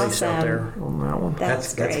 That's I'm paced out awesome. there on that one.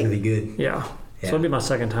 That's That's great. going to be good. Yeah. So it'll be my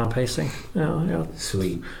second time pacing. Yeah.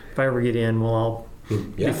 Sweet. If I ever get in, we'll all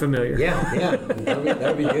be familiar. Yeah,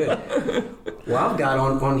 that'd be good. Well, I've got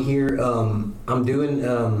on here. I'm doing.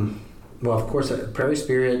 Well, of course, Prairie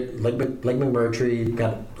Spirit, Lake McMurtry,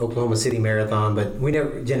 got Oklahoma City Marathon, but we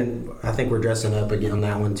never. Jen and I think we're dressing up again on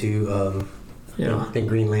that one too. Yeah. I think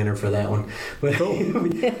Green Lantern for that one.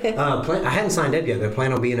 But I hadn't signed up yet. But I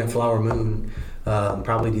plan on being at Flower Moon.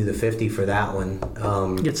 Probably do the 50 for that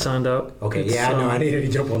one. Get signed up. Okay, It's, yeah, I know. I needed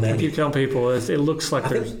to jump on I that. keep telling people it looks like I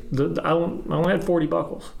there's. I only had 40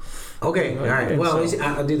 buckles. Okay, all right. And Well, so-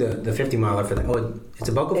 I'll do the 50 miler for that. Oh, it's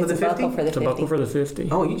a buckle for It's the a 50. buckle for the It's a buckle 50. for the 50.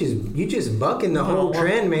 Oh, you just bucking the whole well,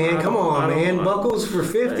 trend, man. I Come don't- on, I don't- man. Buckles for You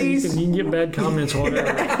 50s. can get bad comments, whatever.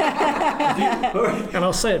 And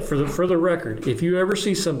I'll say it for the record: if you ever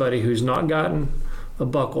see somebody who's not gotten a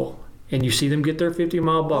buckle, and you see them get their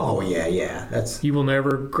 50-mile buckle, Oh yeah. That's you will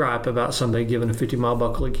never gripe about somebody giving a 50-mile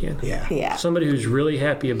buckle again. yeah. Yeah. Somebody who's really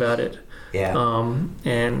happy about it, Yeah.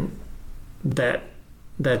 and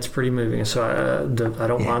that's pretty moving. So I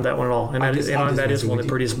don't mind that one at all. And I'm just that is messing one of with the you.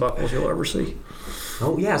 prettiest buckles you'll ever see.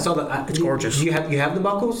 Oh yeah. I saw the. It's gorgeous. Do you have the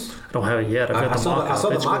buckles? I don't have it yet. I've got I the saw mock-up. I saw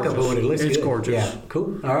the It's mock-up gorgeous. one. It looks It's good. gorgeous. Yeah.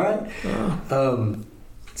 Cool. All right.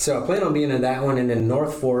 So I plan on being in that one, and then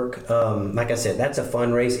North Fork. Like I said, that's a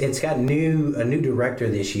fun race. It's got a new director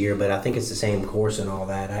this year, but I think it's the same course and all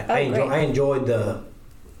that. I enjoyed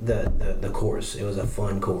the course. It was a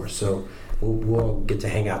fun course. So we'll get to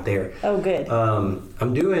hang out there. Oh, good.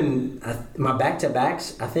 I'm doing my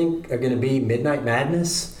back-to-backs. I think are going to be Midnight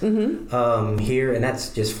Madness here, and that's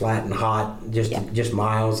just flat and hot, just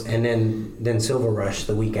miles, and then Silver Rush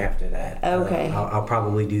the week after that. Okay. I'll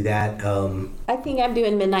probably do that. I think I'm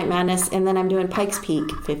doing Midnight Madness, and then I'm doing Pikes Peak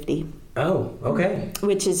 50, Oh, okay.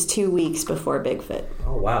 which is 2 weeks before Bigfoot.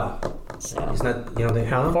 Oh, wow. So It's not they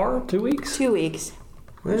How far? 2 weeks? 2 weeks.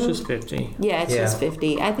 It's just 50. Yeah, it's just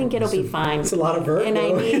 50. I think it'll be fine. It's a lot of vertical. And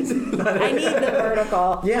I need the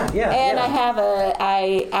vertical. Yeah. And I have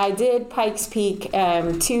I did Pikes Peak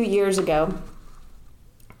 2 years ago.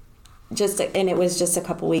 And it was just a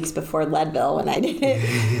couple weeks before Leadville when I did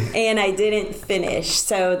it, and I didn't finish.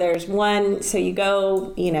 So there's one. So you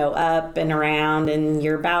go, up and around, and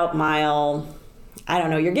you're about mile. I don't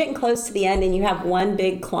know. You're getting close to the end, and you have one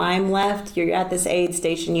big climb left. You're at this aid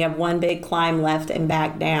station. You have one big climb left, and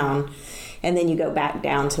back down. And then you go back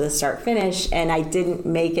down to the start finish, and I didn't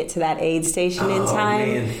make it to that aid station in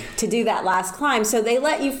time to do that last climb. So they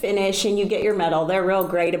let you finish, and you get your medal. They're real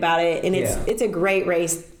great about it, and it's a great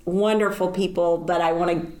race. Wonderful people, but I want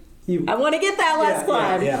to get that last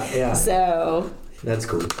climb. Yeah. So That's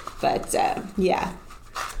cool. but yeah.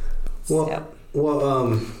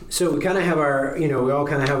 So we kind of have our, we all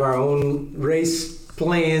kind of have our own race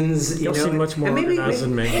plans. You'll see much more And organized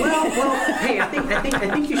than me. Well, hey, I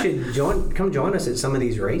think you should come join us at some of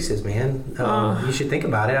these races, man. You should think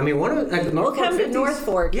about it. I mean, one of like We'll come to North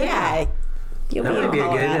Fork. Yeah. You'll That be would in be a good,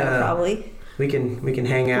 Colorado probably. We can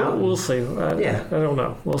hang out. We'll see. I don't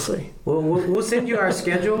know. We'll see. We'll send you our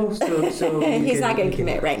schedule. So He's not going to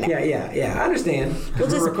commit right now. Yeah. I understand. We'll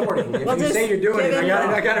just recording. If we'll you just say you're doing give it, him-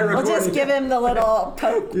 I got to record We'll just it. give him the little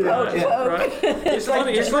poke. Right. It's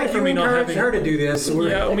like for you me not encouraged having her to do this.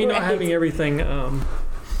 Yeah, me not having everything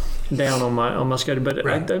down on my schedule,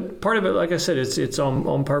 but part of it, like I said, it's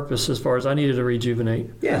on purpose as far as I needed to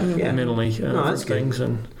rejuvenate mentally for that's good. things,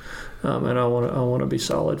 and I want to be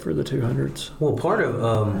solid for the 200s. Well, part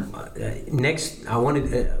of next, I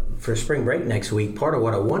wanted for spring break next week, part of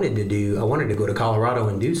what I wanted to do, I wanted to go to Colorado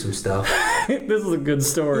and do some stuff. This is a good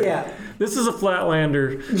story. Yeah. This is a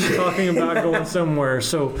Flatlander talking about going somewhere.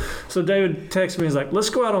 So David texted me. He's like,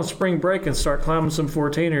 let's go out on spring break and start climbing some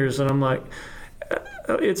 14ers. And I'm like,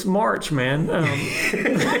 it's March, man.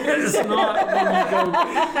 It's not when you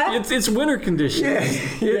go. It's winter conditions.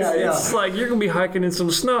 It's like you're gonna be hiking in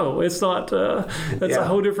some snow. It's not. That's a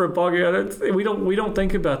whole different ballgame. We don't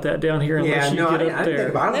think about that down here unless you get up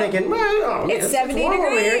there. I'm thinking, well, it's 70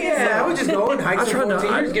 degrees. Yeah, I would just go and hike some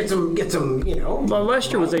 14ers, get some, Well,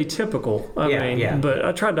 last year was atypical. I mean, but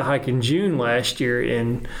I tried to hike in June last year,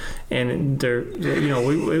 and there,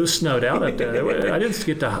 it was snowed out up there. I didn't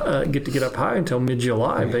get up high until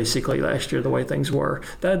mid-July, basically last year. The way things were,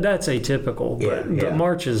 that's atypical. But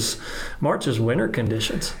March is winter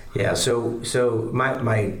conditions. Yeah. So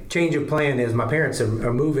my change of plan is my parents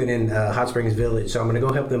are moving in Hot Springs Village, so I'm going to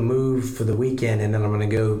go help them move for the weekend, and then I'm going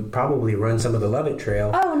to go probably run some of the Lovett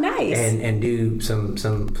Trail. Oh, nice. And do some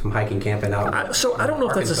hiking, camping out. So I don't know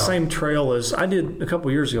if that's the same trail as I did a couple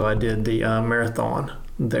years ago. I did the marathon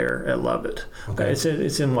there at Lovett. Okay.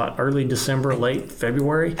 It's in what, early December, late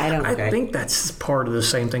February. I think that's part of the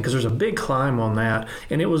same thing because there's a big climb on that,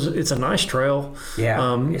 and it's a nice trail.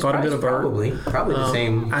 Yeah, it's quite a bit of probably the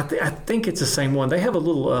same. I think it's the same one. They have a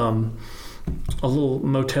little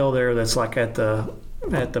motel there that's like at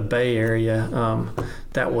the Bay Area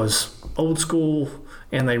that was old school.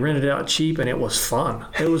 And they rented it out cheap, and it was fun.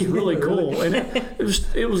 It was really cool, and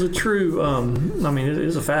it was a true. It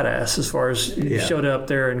is a fat ass as far as you showed up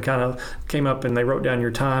there and kind of came up, and they wrote down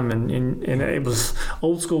your time, and it was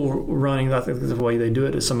old school running. I think the way they do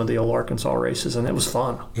it at some of the old Arkansas races, and it was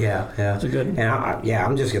fun. Yeah. It's a good. And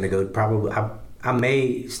I'm just gonna go probably. I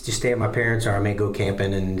may just stay at my parents', or I may go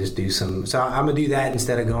camping and just do some. So I'm gonna do that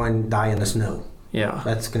instead of going die in the snow. Yeah,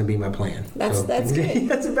 that's going to be my plan. That's good.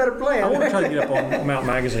 That's a better plan. I want to try to get up on Mount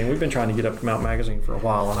Magazine. We've been trying to get up to Mount Magazine for a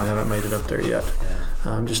while, and I haven't made it up there yet.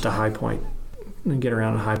 Just a high point, and get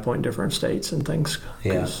around a high point in different states and things.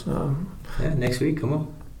 Yeah. Next week, come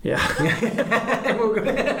on. Yeah.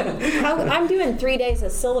 I'm doing 3 days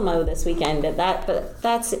of Silamo this weekend, but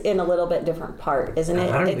that's in a little bit different part, isn't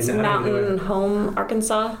it? It's Mountain Home,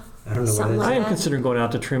 Arkansas. I don't know what I am considering going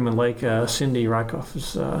out to Truman Lake. Cindy Rykoff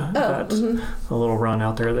has got a little run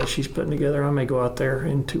out there that she's putting together. I may go out there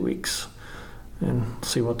in 2 weeks and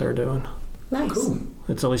see what they're doing. Nice. Cool.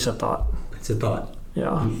 It's at least a thought. It's a thought.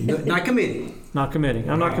 Yeah. Not committing. Not committing.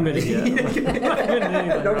 I'm not committing yet. I'm not committing to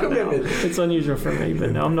anything No right commitment. now. It's unusual for me,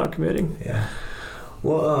 but no, I'm not committing. Yeah.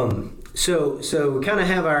 Well, so we kind of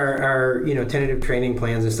have our tentative training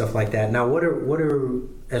plans and stuff like that. Now, what are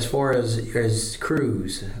as far as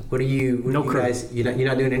crews? What are you? No crew. Guys, you're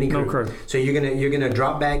not doing any crew. No crew. So you're gonna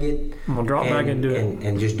drop bag it. I'm gonna drop bag and do it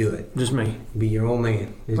and just do it. Just me. Be your own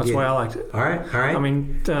man. That's why I liked it. All right. I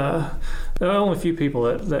mean, there are only a few people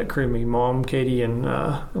that crew me. Mom, Katie, and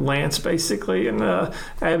Lance, basically, and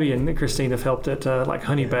Abby and Christine have helped at like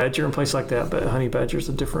Honey Badger and places like that. But Honey Badger's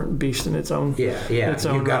a different beast in its own. Yeah. Its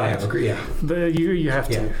own You gotta right. have a crew. Yeah. But you have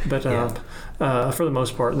to. But for the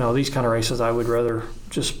most part, no. These kind of races, I would rather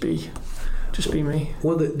just be me.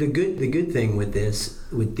 Well, the good thing with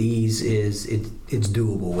these is it's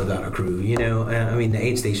doable without a crew. I mean, the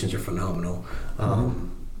aid stations are phenomenal.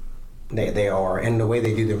 They are, and the way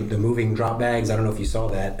they do the moving drop bags. I don't know if you saw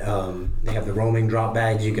that. They have the roaming drop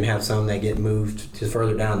bags. You can have some that get moved to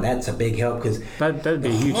further down. That's a big help because that'd be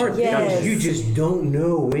a huge help. Yes. You just don't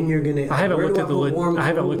know when you're gonna. I haven't looked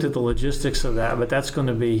at the logistics of that, but that's going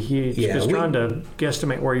to be huge. Yeah, just trying to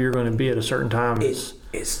guesstimate where you're going to be at a certain time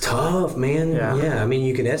It's tough, man. Yeah. I mean,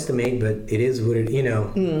 you can estimate, but it is what it. And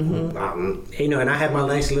I have my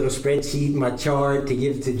nice little spreadsheet, my chart to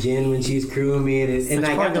give to Jen when she's crewing me, and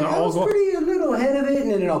I was pretty a little ahead of it,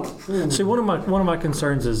 and then it all. See, one of my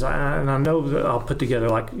concerns is, and I know that I'll put together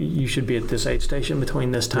like you should be at this aid station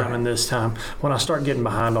between this time and this time. When I start getting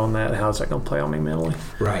behind on that, how's that going to play on me mentally?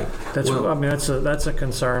 Right. That's a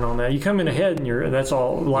concern on that. You come in ahead and that's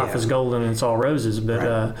all life is golden and it's all roses,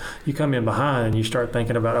 but you come in behind and you start thinking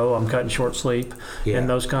about, I'm cutting short sleep and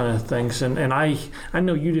those kind of things. And I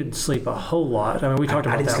know you didn't sleep a whole lot. I mean, we talked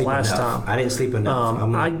about that last time. I didn't sleep enough.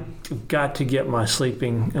 I got to get my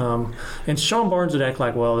sleeping. And Sean Barnes would act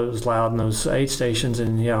like, well, it was loud in those aid stations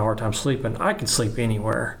and he had a hard time sleeping. I could sleep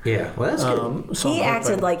anywhere. Yeah, well, that's good. So he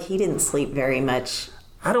acted like he didn't sleep very much.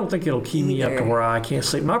 I don't think it'll keep me up to where I can't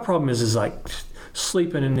sleep. My problem is like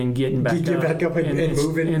sleeping and then getting back Get up, back up and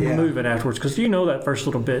moving, and yeah. moving afterwards. Because that first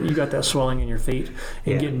little bit, you got that swelling in your feet,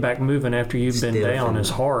 and Yeah. getting back moving after you've been Still down feeling- is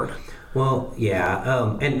hard. Well,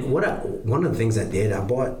 yeah, and one of the things I did, I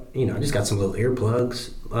bought, I just got some little earplugs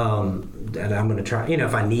that I'm gonna try.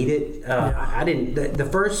 If I need it. I didn't. The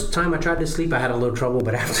first time I tried to sleep, I had a little trouble,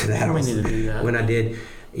 but after that, We need to do that. when I did,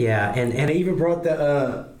 yeah, and I even brought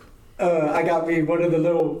the. I got me one of the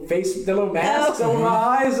little masks over my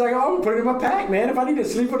eyes. Like, I'm gonna put it in my pack, man. If I need to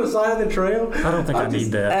sleep on the side of the trail, I don't think I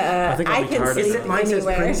need that. I think I'll I be can tired see of it. it. mine says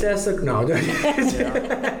Anywhere. princess. No,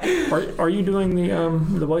 Are you doing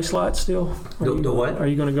the waist lights still? The what? Are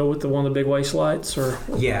you going to go with one of the big waist lights or?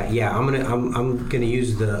 Yeah. I'm gonna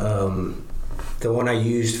use the one I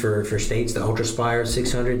used for States, the UltraSpire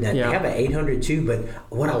 600. That Yeah. they have an 800 too. But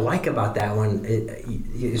what I like about that one,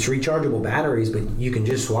 it's rechargeable batteries, but you can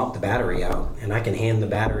just swap the battery out, and I can hand the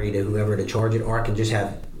battery to whoever to charge it, or I can just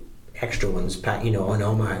have extra ones packed, on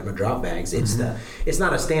all my drop bags. It's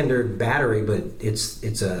not a standard battery, but it's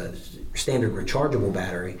a standard rechargeable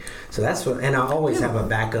battery. So that's what, and I always have a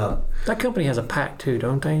backup. That company has a pack too,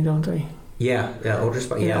 don't they? Yeah,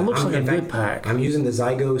 UltraSpire. Yeah, it looks like in a good pack. I'm using the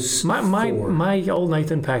Zygos. 4. My old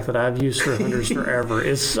Nathan pack that I've used for hundreds forever.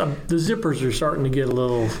 It's the zippers are starting to get a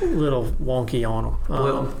little wonky on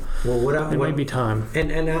them. It may be time.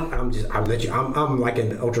 And I'll let you. I'm like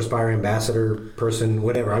an UltraSpire ambassador person,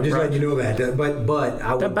 whatever. I'm just letting you know that. But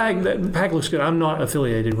I would. That pack looks good. I'm not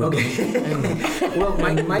affiliated with them. Well,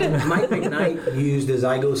 Mike McKnight used the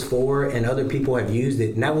Zygos 4, and other people have used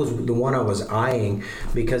it, and that was the one I was eyeing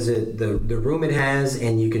because the room it has,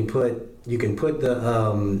 and you can put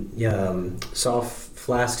the soft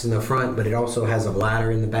flasks in the front, but it also has a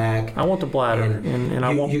bladder in the back. I want the bladder, and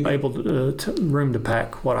I won't be able to room to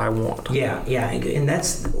pack what I want. Yeah, and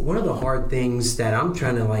that's one of the hard things that I'm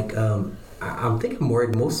trying to I'm thinking more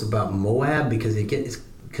most about Moab because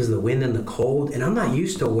because of the wind and the cold, and I'm not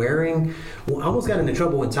used to wearing. Well, I almost got into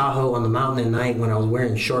trouble in Tahoe on the mountain at night when I was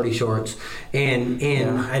wearing shorty shorts, and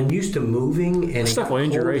I'm used to moving, and Stuff it got will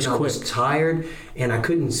end your cold, race and I was quick. tired, and I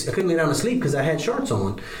couldn't lay down to sleep because I had shorts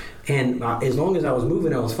on, and as long as I was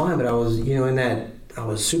moving, I was fine, but I was in that I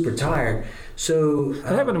was super tired. So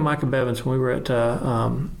That happened to Micah Bevins when we were at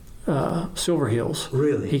Silver Hills.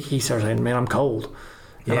 Really? He started saying, "Man, I'm cold."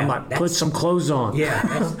 And I'm Yeah, like, "Put that's- some clothes on."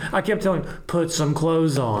 yeah. I kept telling him, "Put some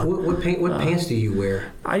clothes on." What pants do you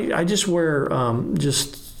wear? I just wear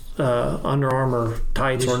Under Armour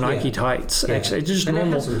tights or Nike tights. Yeah. Actually, it's just And it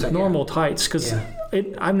has some tight- normal tights because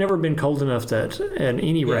I've never been cold enough that in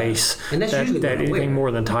any race And that's that usually what I anything wear.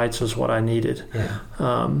 more than tights was what I needed Yeah.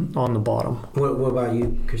 on the bottom. What about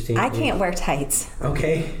you, Christine? I can't wear tights.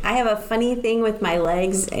 Okay. I have a funny thing with my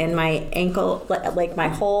legs and my ankle, like my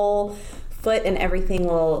whole foot and everything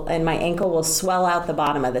and my ankle will swell out the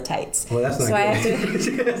bottom of the tights. Well, that's not so good. I have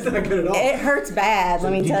to. That's not good at all. It hurts bad.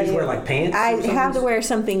 Let me Do you tell just you. wear, like, pants I or something? have to wear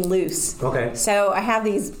something loose. Okay. So I have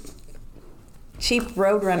these cheap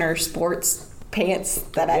Roadrunner sports pants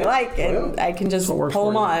that I like, and I can just What works pull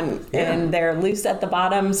them for on, Yeah. and they're loose at the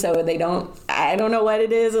bottom, so they don't. I don't know what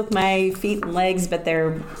it is with my feet and legs, but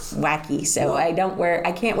they're wacky. So I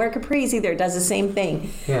can't wear capris either. It does the same thing.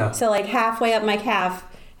 Yeah. So like halfway up my calf,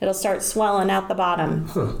 it'll start swelling out the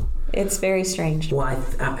bottom. It's very strange. Well,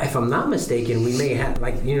 if I'm not mistaken, we may have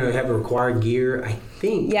have required gear. I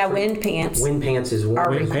think. Yeah, wind pants. Wind pants is one. Are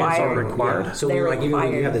Wind pants are required. required. Yeah. So They're even when you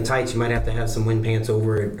required. have the tights, you might have to have some wind pants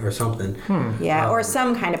over it or something. Yeah, or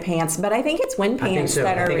some kind of pants, but I think it's wind I think pants so.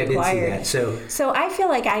 that are I think required. I did see that. So So I feel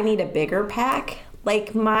like I need a bigger pack.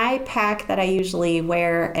 Like my pack that I usually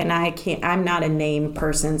wear, and I'm not a name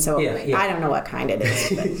person, so Yeah. I don't know what kind it is.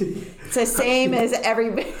 But it's the same as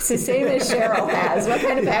it's the same as Cheryl has. What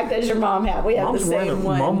kind of pack does your mom have? We have Mom's the same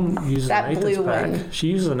one. Mom uses that a Nathan's blue pack. one. She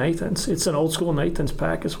uses a Nathan's. It's an old school Nathan's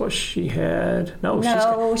pack. Is what she had. No,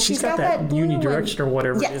 No, she's got that blue unidirection or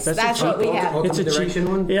whatever it Yes, is. that's a what we have. It's a cheap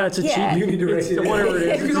Direction one? Yeah, it's a Yeah. cheap Unidirectional. Whatever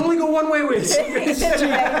it you is. can only go one way with it. That's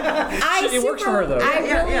right. It works for her, though. I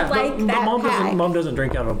Yeah, really yeah. like But that pack. Mom doesn't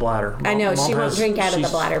drink out of a bladder. I know, she won't has- drink out of the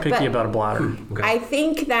bladder, She's picky but- about a bladder. Okay. I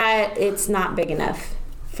think that it's not big enough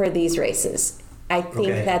for these races. I think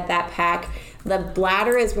Okay. that pack, the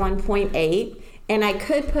bladder is 1.8, and I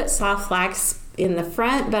could put soft flax in the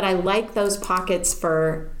front, but I like those pockets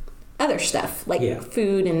for other stuff like Yeah.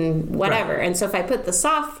 food and whatever. Right. And so if I put the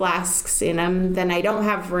soft flasks in them, then I don't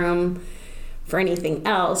have room for anything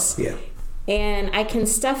else. Yeah. And I can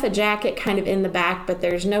stuff a jacket kind of in the back, but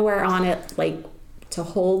there's nowhere on it like to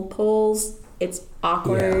hold poles. It's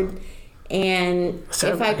awkward. And So-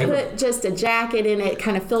 if I put just a jacket in it,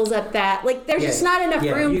 kind of fills up that. Like, there's just not enough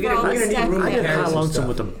room for all the you're gonna need stuff. room I to did carry high some lonesome stuff.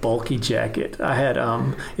 with a bulky jacket. I had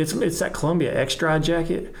it's that Columbia X-Dry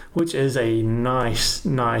jacket, which is a nice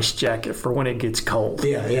jacket for when it gets cold.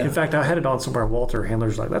 Yeah. In fact, I had it on somewhere. Walter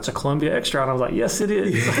Handler's like, "That's a Columbia X-Dry," and I was like, "Yes, it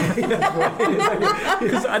is."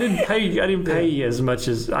 Because I didn't pay as much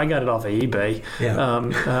as I got it off of eBay. Yeah.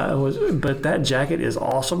 But that jacket is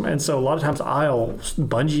awesome, and so a lot of times I'll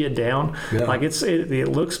bungee it down, Yeah. like it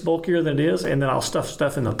looks bulkier than it is, and then I'll stuff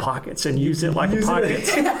stuff in the pockets and use it like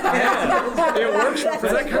pockets. It works for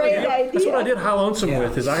that kind great of deal. idea. That's what I did high lonesome Yeah.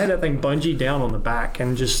 with. Is I had that thing bungee down on the back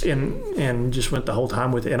and just went the whole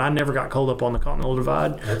time with it, and I never got cold up on the Continental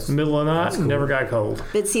Divide. Middle of the night, never got cold.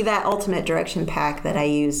 But see, that Ultimate Direction pack that I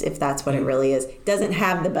use, if that's what it really is, doesn't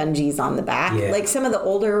have the bungees on the back. Yeah. Like some of the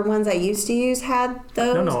older ones I used to use had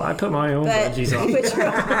those. No, I put my own But bungees on. which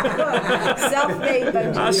are self-made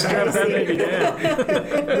bungees. I strapped that see. baby down.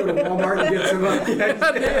 Go to Walmart and get some. I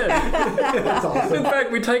did. That's awesome. In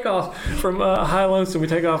fact, we take off from High Lonesome. We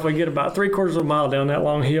take off. We get about 3/4 of a mile down that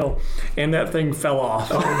long hill, and that thing fell off.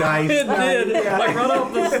 Oh, nice. It did. Yeah. Like right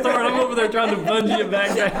off the start, I'm over there trying to bungee it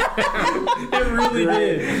back down. It really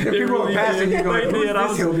did. It People really are passing did. you going, It "Who's did. I this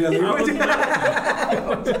was- hillbilly?"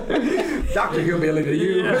 Dr. Hillbilly to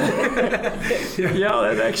you. Yeah,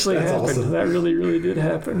 that actually That's happened. awesome. That really did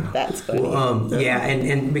happen. That's funny. Yeah,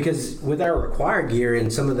 and because with our required gear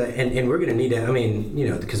and some of the, and we're going to need to, I mean, you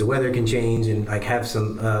know, because the weather can change and like have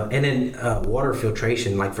some, and then water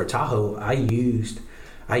filtration, like for Tahoe, I used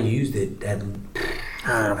it at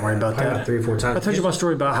Don't worry about probably that. about 3 or 4 times. I told you my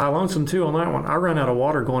story about High Lonesome too on that one. I ran out of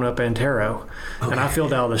water going up Antero, and I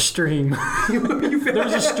filled out a stream. There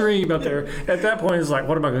was a stream up there. At that point, it's like,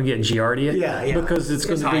 what am I going to get, Giardia? Yeah. Because it's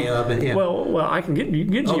going to high be up and, yeah. well, I can get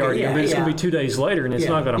Giardia, yeah, but it's going yeah. to be 2 days later, and it's Yeah.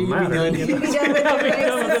 not going to You'll be matter. done. You'll be done with the race.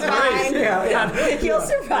 done with It's this race. fine. Yeah. You'll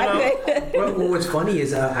survive it. Well, what's funny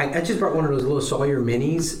is I just brought one of those little Sawyer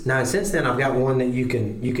minis. Now since then I've got one that you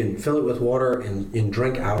can fill it with water and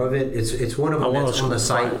drink out of it. It's one of them one of that's those on the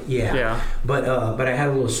site. Yeah. Yeah. But I had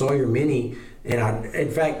a little Sawyer mini, and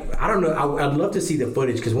in fact I don't know. I'd love to see the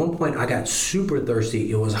footage because one point I got super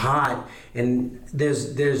thirsty. It was hot, and there's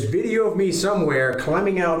video of me somewhere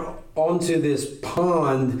climbing out onto this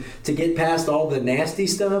pond to get past all the nasty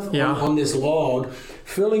stuff on this log,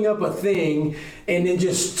 filling up a thing, and then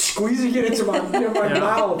just squeezing it into my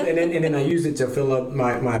mouth, and then I used it to fill up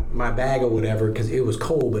my bag or whatever because it was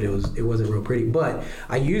cold, but it wasn't real pretty. But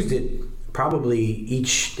I used it probably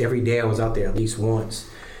every day I was out there at least once,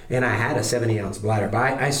 and I had a 70-ounce bladder, but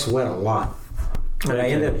I sweat a lot. But I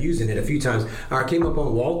ended up using it a few times. I came up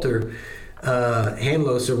on Walter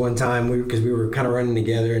Handloser one time because we were kind of running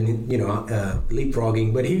together and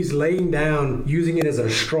leapfrogging, but he's laying down using it as a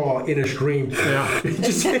straw in a stream. Yeah.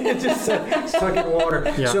 just stuck in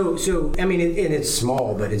water. Yeah. So I mean, and it's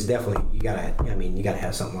small, but it's definitely you gotta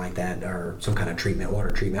have something like that or some kind of treatment, water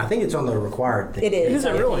treatment. I think it's on the required thing. It is. Is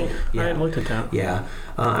it really? Yeah. I hadn't looked at that. Yeah.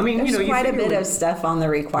 I mean, There's you quite a figure bit with- of stuff on the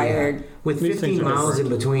required. with These things 15 are miles in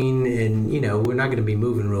different. between, and we're not going to be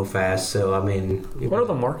moving real fast. So I mean, What are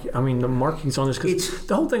the the markings on this? Because It's-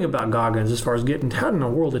 the whole thing about Goggins, as far as how in the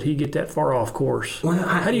world did he get that far off course? Well,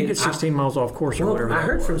 How do you get 16 miles off course or Well, whatever? I that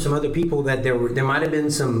heard was? from some other people that there might have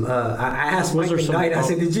been some. I asked Was Mike there some- McKnight. I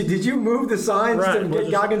said, "Did you move the signs Right, to was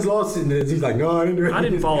get there Goggins lost?" And he's like, "No, I didn't do it." I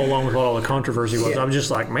didn't follow along with what all the controversy was. Yeah. I'm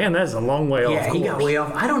just like, man, that's a long way off Yeah, course. he got way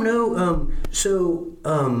off. I don't know.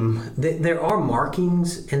 There are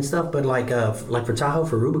markings and stuff, but like for Tahoe,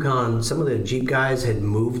 for Rubicon, some of the Jeep guys had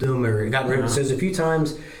moved them or gotten rid of them. So there's a few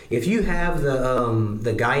times if you have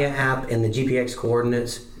the Gaia app and the GPX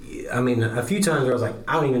coordinates. I mean, a few times where I was like,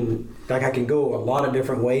 I don't even I can go a lot of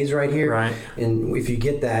different ways right here. Right. And if you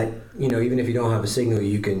get that, even if you don't have a signal,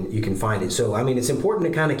 you can find it. So I mean, it's important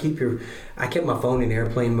to kind of keep I kept my phone in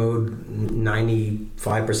airplane mode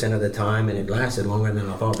 95% of the time, and it lasted longer than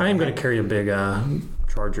I thought. I am going to carry a big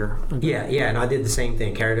charger. Yeah, and I did the same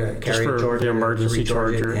thing. Carry a for charger, the emergency to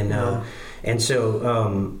recharge it, charger. and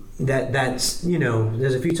so that's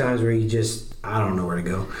there's a few times where you just I don't know where to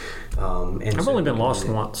go. And I've so only been lost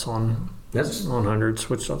once on That's hundreds,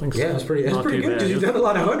 which I think that's pretty not good too bad. because you've done a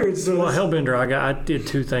lot of hundreds. So Well, that's- Hellbender, I did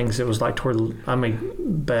two things. It was like I made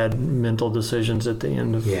bad mental decisions at the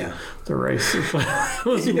end of Yeah. the race. It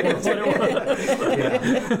was more what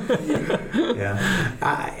it was.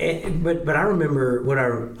 yeah. But I remember what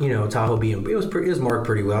Tahoe being it was marked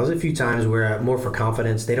pretty well. There's a few times where more for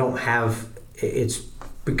confidence they don't have it's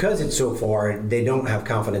because it's so far they don't have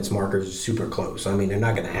confidence markers super close. I mean they're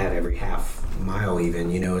not going to have every half mile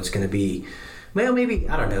even. It's going to be maybe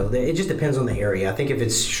I don't know. It just depends on the area. I think if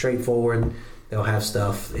it's straightforward. they'll have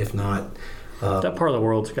stuff. If not, That part of the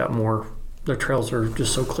world's got more. Their trails are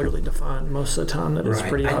just so clearly defined most of the time that it's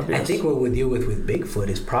pretty obvious. I think what we'll deal with Bigfoot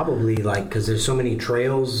is probably like, because there's so many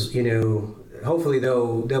trails, hopefully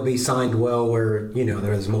they'll be signed well where,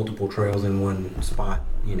 there's multiple trails in one spot,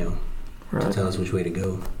 to tell us which way to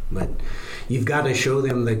go. But you've got to show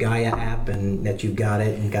them the Gaia app and that you've got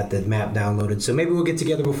it and got the map downloaded. So maybe we'll get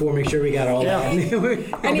together before, make sure we got all that. I need to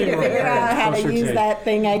figure out how to use that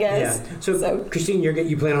thing, I guess. Yeah. So Christine,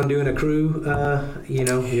 you plan on doing a crew?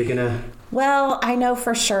 You're going to... Well, I know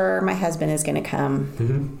for sure my husband is going to come.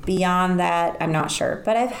 Mm-hmm. Beyond that, I'm not sure.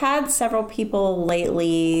 But I've had several people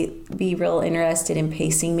lately be real interested in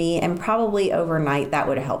pacing me, and probably overnight that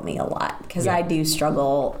would help me a lot because I do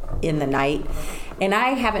struggle in the night. And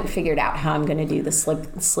I haven't figured out how I'm going to do the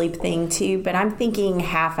sleep thing too, but I'm thinking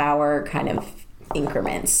half-hour kind of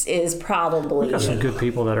increments is probably... We've got some good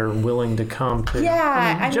people that are willing to come too.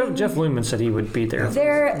 Yeah. Jeff Lumen said he would be there.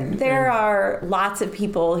 There are lots of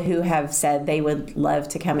people who have said they would love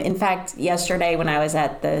to come. In fact, yesterday when I was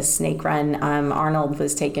at the snake run, Arnold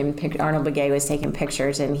Begay was taking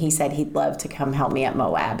pictures, and he said he'd love to come help me at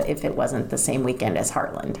Moab if it wasn't the same weekend as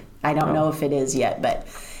Heartland. I don't know if it is yet, but...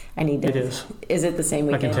 I need to. It is. Is it the same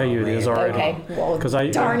weekend? I can tell you it is already. Okay. Well,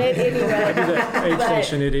 darn it anyway. I do that aid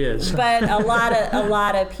station. It is. But a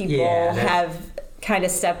lot of people have kind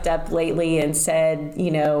of stepped up lately and said,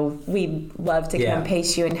 we'd love to come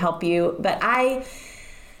pace you and help you. But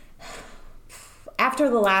after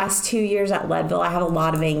the last 2 years at Leadville, I have a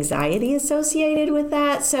lot of anxiety associated with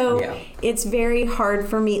that. So it's very hard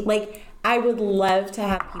for me. Like, I would love to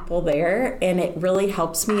have people there, and it really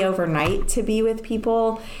helps me overnight to be with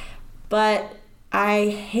people, but I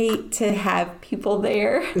hate to have people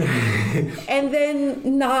there and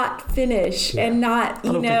then not finish and not,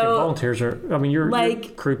 I don't think your volunteers are, your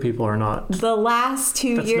crew people are not. The last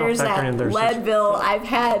 2 years at Leadville, I've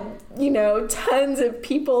had, tons of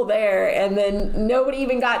people there, and then nobody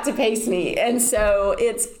even got to pace me. And so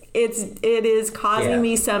it is causing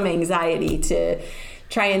me some anxiety to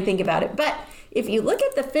try and think about it. But if you look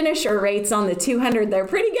at the finisher rates on the 200, they're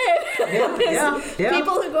pretty good.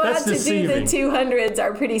 People who go out to do the 200s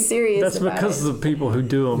are pretty serious about it. That's because the people who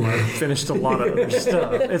do them have finished a lot of other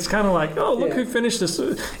stuff. It's kind of like, look who finished this.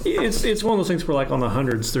 It's one of those things where, like, on the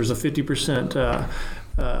hundreds, there's a 50%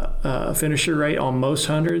 finisher rate on most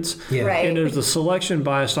hundreds. Yeah. Right. And there's a selection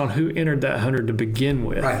bias on who entered that 100 to begin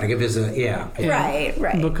with. Right. Like if it's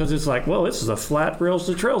Right. Because it's like, well, this is a flat rails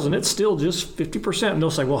to trails, and it's still just 50%. And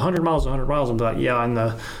they'll say, well, 100 miles, 100 miles. And be like, and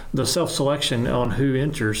the self-selection on who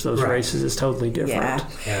enters those races is totally different.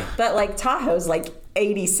 Yeah. But like Tahoe's like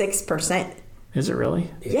 86%. Is it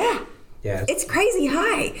really? Yeah. Yeah. It's crazy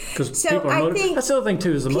high. Because I think that's the other thing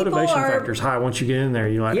too, is the motivation factor is high. Once you get in there,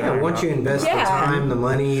 you're like, once you invest the time, the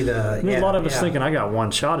money, a lot of us thinking, I got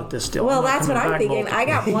one shot at this deal. Well, that's what I'm thinking. I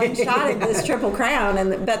got one shot at this Triple Crown,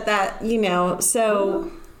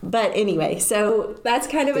 but anyway, so that's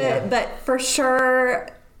kind of it. But for sure,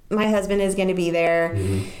 my husband is going to be there.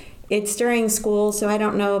 Mm-hmm. It's during school, so I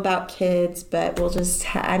don't know about kids, but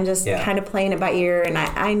I'm just kind of playing it by ear. And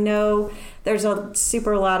I know there's a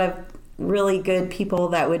lot of really good people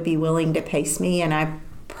that would be willing to pace me, and I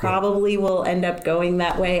probably will end up going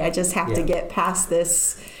that way. I just have to get past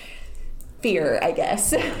this fear, I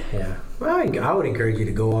guess. Yeah. Well, I would encourage you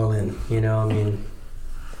to go all in,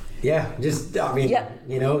 just do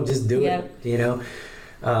it,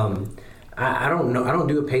 I don't know. I don't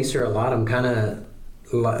do a pacer a lot. I'm kind of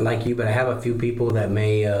like you, but I have a few people that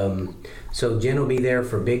may, so Jen will be there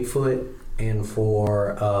for Bigfoot and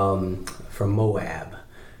for Moab.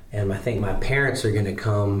 And I think my parents are going to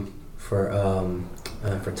come for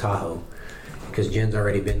Tahoe, because Jen's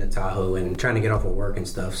already been to Tahoe and trying to get off of work and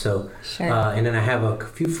stuff. So, and then I have a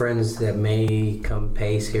few friends that may come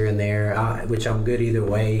pace here and there, which I'm good either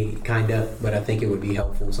way, kind of. But I think it would be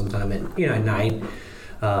helpful sometime at night.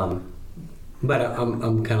 But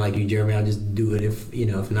I'm kind of like you, Jeremy. I'll just do it if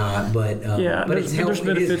not. But but there's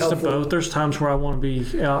benefits to both. There's times where I want to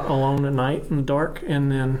be out alone at night in the dark,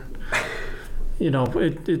 and then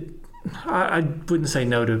I wouldn't say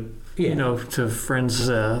no to to friends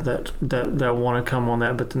that want to come on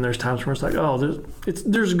that. But then there's times where it's like,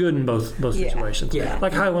 there's good in both situations. Yeah.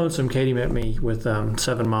 Like High Lonesome, Katie met me with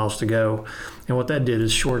 7 miles to go, and what that did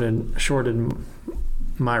is shorted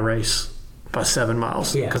my race by 7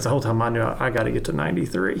 miles, because the whole time I knew I got to get to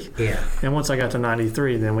 93. Yeah. And once I got to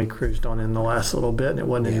 93, then we cruised on in the last little bit, and it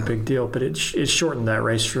wasn't any big deal. But it shortened that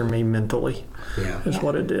race for me mentally. Yeah. Is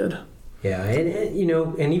what it did. Yeah,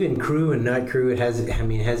 and even crew and not crew, it has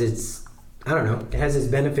its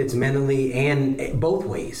benefits mentally and both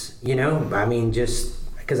ways. Just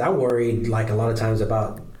because I worried like a lot of times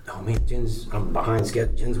about, oh man, I'm behind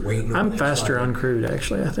schedule. Jen's waiting. I'm faster uncrewed,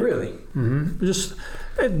 actually, I think. Really? Mm-hmm. Just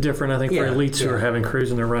it's different, I think, for elites who are having crews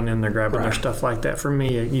and they're running in, they're grabbing their stuff like that. For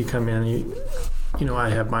me, you come in, you know, I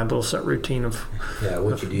have my little set routine of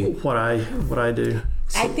what you do, what I do.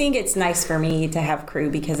 I think it's nice for me to have crew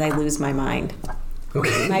because I lose my mind.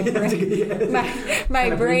 Okay.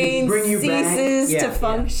 My brain ceases to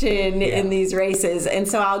function in these races. And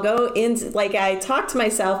so I'll go into, like, I talk to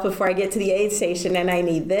myself before I get to the aid station, and I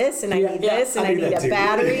need this, and I need this, and I need a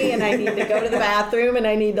battery, and I need to go to the bathroom, and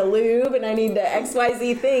I need to lube, and I need the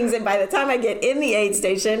XYZ things. And by the time I get in the aid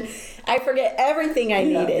station, I forget everything I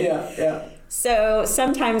needed. Yeah. So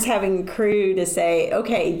sometimes having crew to say,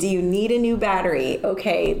 okay, do you need a new battery?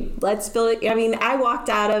 Okay, let's fill it. I mean, I walked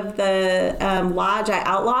out of the lodge at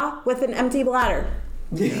Outlaw with an empty bladder.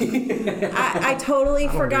 I totally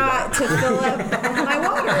forgot to fill up my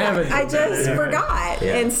water. I just forgot.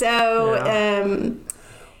 Yeah. And so,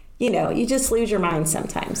 you know, you just lose your mind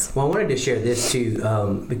sometimes. Well, I wanted to share this too,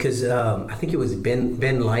 because I think it was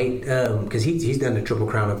Ben Light, because he's done the Triple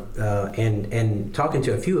Crown and talking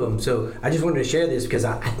to a few of them. So I just wanted to share this because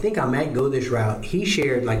I think I might go this route. He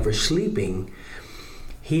shared, like, for sleeping,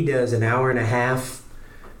 he does an hour and a half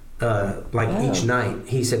each night.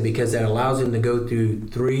 He said because that allows him to go through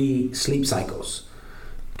 3 sleep cycles,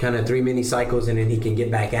 kind of 3 mini cycles, and then he can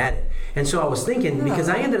get back at it. And so I was thinking, because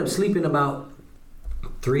I ended up sleeping about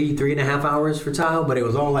 3.5 hours for Tahoe, but it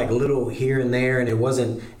was all like little here and there, and it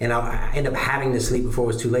wasn't, and I ended up having to sleep before it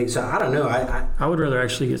was too late. So I don't know. I would rather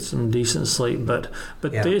actually get some decent sleep, but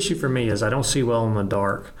the issue for me is I don't see well in the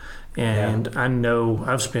dark, and I know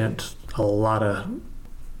I've spent a lot of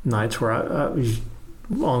nights where I was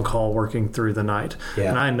on call working through the night,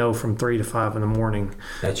 and I know from 3 to 5 in the morning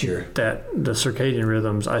that the circadian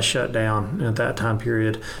rhythms I shut down at that time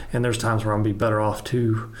period, and there's times where I'll be better off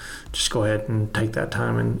to just go ahead and take that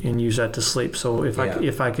time and use that to sleep. So if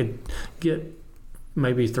I could get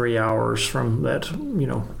maybe 3 hours from that, you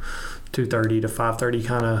know, 2:30 to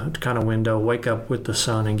 5:30 kind of window, wake up with the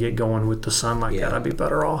sun and get going with the sun like that, I'd be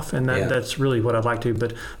better off. And that's really what I'd like to.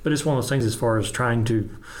 But it's one of those things as far as trying to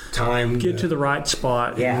get to the right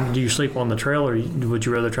spot. Yeah. Do you sleep on the trail, or would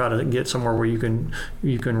you rather try to get somewhere where you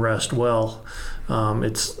can rest well?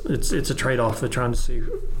 It's a trade-off of trying to see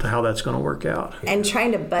how that's going to work out. And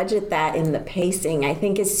trying to budget that in the pacing, I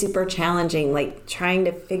think, is super challenging. Like trying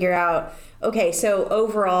to figure out, okay, so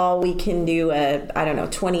overall we can do a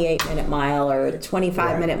 28-minute mile or a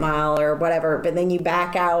 25-minute mile or whatever, but then you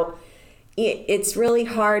back out. It's really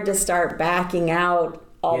hard to start backing out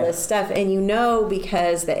all this stuff. And you know,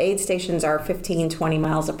 because the aid stations are 15, 20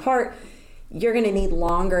 miles apart, you're going to need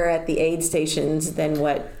longer at the aid stations than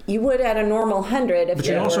what you would at a normal 100 if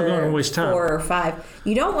you're also going to waste time. 4 or 5.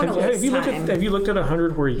 You don't want to waste time. Have you looked at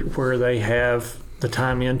 100 where they have the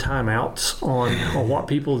time in, time outs on what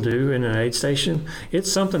people do in an aid station?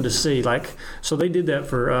 It's something to see. Like, so they did that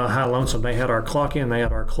for High Lonesome. They had our clock in, they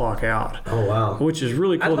had our clock out. Oh, wow. Which is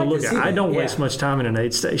really cool to look at. I don't waste much time in an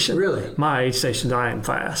aid station. Really? My aid stations, I am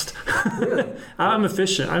fast. Really? I'm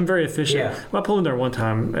efficient. I'm very efficient. Yeah. I pulled in there one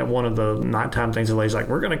time at one of the nighttime things. The lady's like,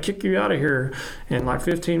 we're going to kick you out of here in like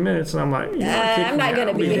 15 minutes. And I'm like, I'm not going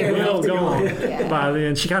to be here. Well gone. By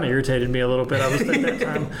then, she kind of irritated me a little bit. I was at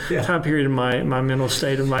that time period in my mental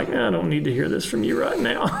state of like, I don't need to hear this from you right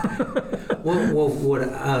now. well,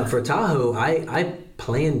 for Tahoe, I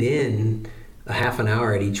planned in a half an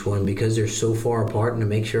hour at each one because they're so far apart, and to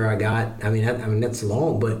make sure I got. I mean that's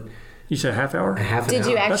long, but. You said a half hour? A half an hour.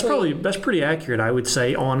 Did you actually? That's pretty accurate, I would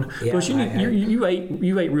say. Because you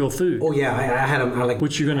ate real food. Oh yeah, I had them.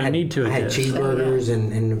 Which you're going to need to. I had cheeseburgers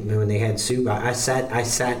and when they had soup, I sat.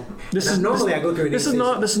 Normally I go through. This is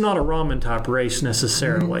not a ramen type race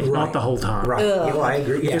necessarily. Right. Not the whole time. Right. I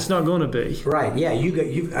agree. Yeah. It's not going to be. Right. Yeah. You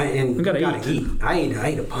got to eat. I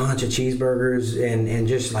ate a bunch of cheeseburgers and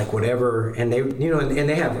just like whatever. And they and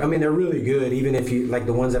they have. I mean, they're really good. Even if you like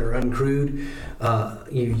the ones that are uncrewed.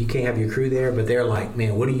 You can't have your crew there, but they're like,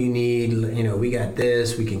 man, what do you need? We got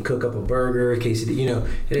this. We can cook up a burger, quesadilla.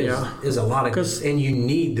 There's a lot of, and you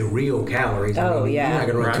need the real calories. You're not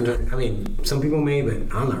gonna run to it. I mean, some people may, but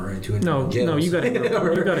I'm not running to it. No, you got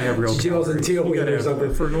to have real gels and tailwind or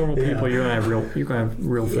something. For normal people, you're gonna have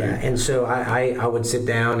real food. Yeah, and so I would sit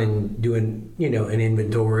down and do an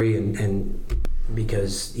inventory and.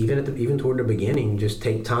 Because even toward the beginning, just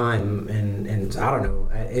take time and I don't know.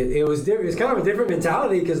 It was kind of a different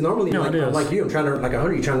mentality because normally like you, I'm trying to like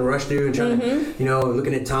 100, you're trying to rush through and trying to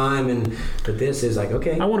looking at time but this is like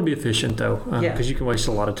okay. I want to be efficient though, because you can waste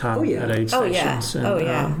a lot of time at aid stations.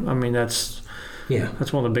 I mean that's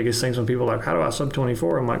one of the biggest things when people are like, how do I sub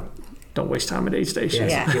 24? I'm like, don't waste time at aid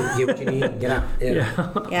stations. Yeah. Get what you need. Get out.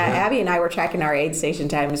 Yeah, Abby and I were tracking our aid station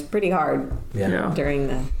times pretty hard Yeah. during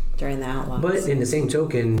the outlaws. But in the same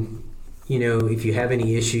token, if you have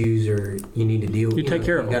any issues or you need to deal, You take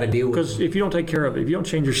care of You got to them. deal with Because them. if you don't take care of it, if you don't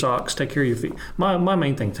change your socks, take care of your feet. My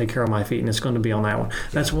main thing, take care of my feet, and it's going to be on that one.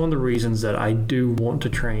 That's one of the reasons that I do want to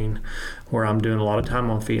train where I'm doing a lot of time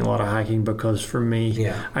on feet and a lot of hiking, because for me,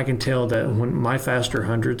 Yeah. I can tell that when my faster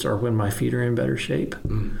hundreds are when my feet are in better shape.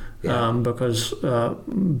 Yeah. Because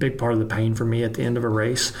big part of the pain for me at the end of a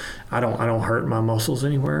race, I don't hurt my muscles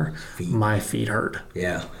anywhere. My feet hurt.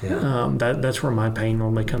 Yeah. That's where my pain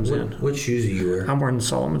normally comes in. What shoes do you wear? I'm wearing the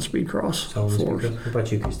Solomon Speedcross. What about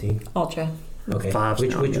you, Christine? Ultra. Okay. Fives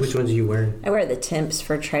Which now, I guess. which ones are you wearing? I wear the Temps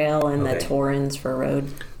for trail and the Okay. Taurens for road.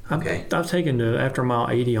 Okay. I've taken to after mile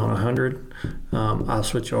 80 on 100. I'll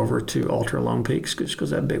switch over to Ultra Lone Peaks just because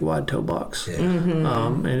that big wide toe box. Yeah.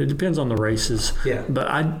 And it depends on the races. Yeah. But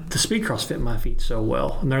the Speedcross fit my feet so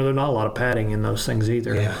well, and there's not a lot of padding in those things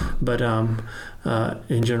either. Yeah. But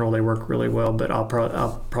in general, they work really well. But I'll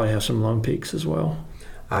probably have some Lone Peaks as well.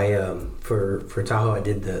 I for Tahoe I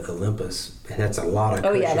did the Olympus, and that's a lot of Oh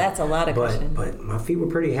cushion. yeah, that's a lot of cushion. But my feet were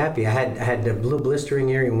pretty happy. I had a little blistering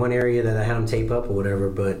area in one area that I had them tape up or whatever,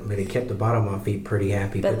 but it kept the bottom of my feet pretty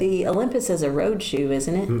happy. But the Olympus is a road shoe,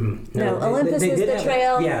 isn't it? No, they- Olympus they is did the have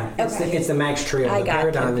trail. Yeah, Okay. it's the Max Trail. I the got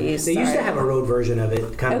Paradigm. confused, They used to sorry. have a road version of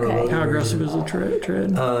it, kind of a Okay. road How aggressive version. is the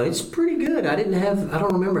tread? It's pretty good. I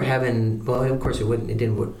don't remember wasn't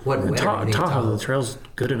wet. or anything, Tahoe, the trail's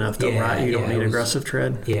good enough though, Yeah, right? You don't yeah, need it was- aggressive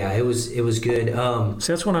tread. Yeah, it was good.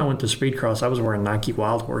 See, that's when I went to Speedcross. I was wearing Nike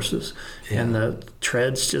Wild Horses, and the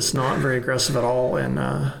tread's just not very aggressive at all. And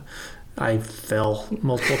I fell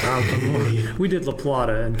multiple times. We did La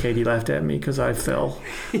Plata, and Katie laughed at me because I fell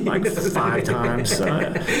like 5 times.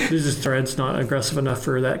 This tread's not aggressive enough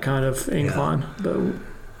for that kind of incline. But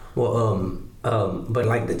But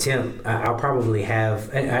like the temp, I'll probably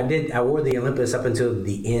have. I wore the Olympus up until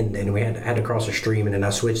the end, and we had to cross a stream, and then I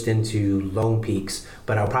switched into Lone Peaks.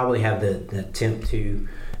 But I'll probably have the temp too,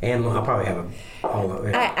 and I'll probably have all of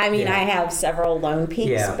it. I have several Lone Peaks,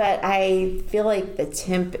 Yeah. but I feel like the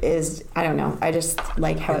Temp is, I don't know, I just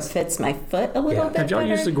like how it fits my foot a little bit have y'all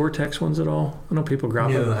better. used the Gore-Tex ones at all? I know people gripe.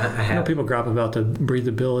 No, I I know have. people gripe about the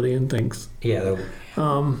breathability and things. Yeah.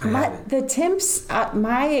 The Temps,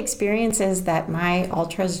 my experience is that my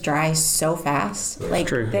Ultras dry so fast. Like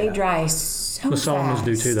true. they Yeah. dry so The fast. Solomons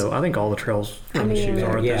do too, though. I think all the trails running mean- shoes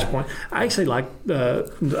are at this Yeah. point. I actually like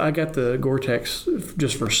I got the Gore-Tex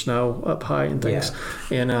just for snow up high and things,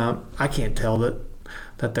 and I can't tell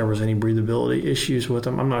that there was any breathability issues with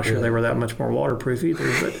them. I'm not sure they were that much more waterproof either.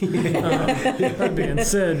 But that being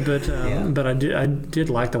said, but I did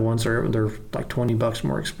like the ones that they're like $20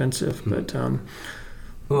 more expensive, but.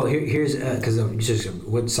 Well, here's because just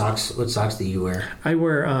what socks do you wear? I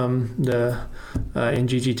wear the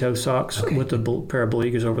NGG toe socks with the pair of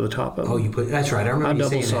Beleaguers over the top of them. Oh, that's right. I remember I you double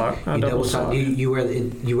saying sock. that. I You double sock. You wear the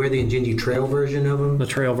Injinji Trail version of them? The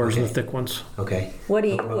trail version, Okay. the thick ones. Okay. What do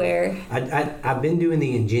you wear? I've been doing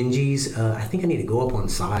the Injinjis. I think I need to go up on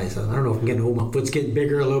size. I don't know if I'm getting old. My foot's getting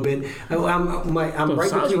bigger a little bit. I'm The right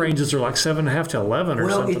size between, ranges are like 7.5 to 11 or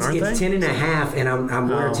something, aren't it's they? 10.5, and I'm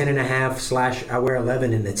wearing Oh. 10.5 / I wear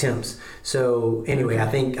 11 in the temps. So anyway, I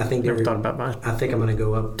think Never thought about my I think I'm gonna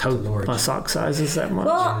go up to large. my sock sizes that much.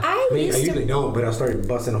 Well, I used to usually don't, but I started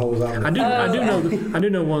busting holes out. I do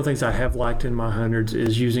know one of the things I have liked in my hundreds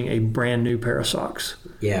is using a brand new pair of socks.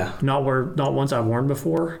 Yeah. Not ones I've worn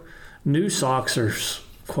before. New socks are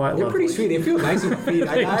quite They're lovely. pretty sweet. They feel nice on my feet.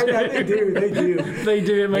 They do. They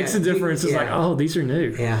do. It makes Yeah, a difference. It's yeah. like, oh, these are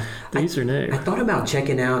new. Yeah. These are new. I thought about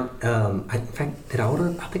checking out. In fact, did I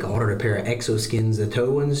order? I think I ordered a pair of Exoskins, the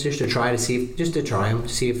toe ones, just to try them, to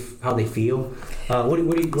see how they feel. What do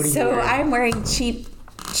you? So wear? I'm wearing cheap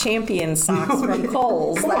Champion socks from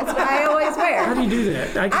Kohl's. That's what I always How do wear. you do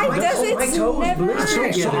that? I does my it's toes never.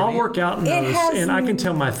 blister. So I'll work out in It those, has and I can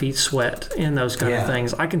tell my feet sweat in those kind Yeah. of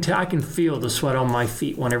things. I can feel the sweat on my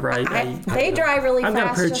feet whenever They dry really I've fast.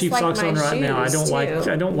 got a pair of just cheap like socks my on right now. I shoes,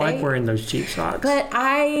 don't like too. wearing those cheap socks. But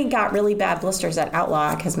I got really bad blisters at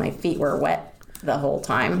Outlaw because my feet were wet the whole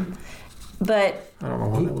time. But I don't know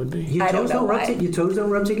why that would be. Your I don't toes know don't rub why. your toes don't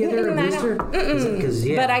rub together, Mm-mm, I blister. don't. Because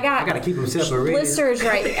but I gotta keep them separated. blisters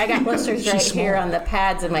right. I got blisters right here on the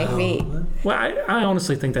pads of my feet. Well, I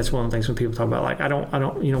honestly think that's one of the things when people talk about like I don't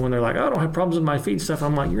when they're like, oh, I don't have problems with my feet and stuff.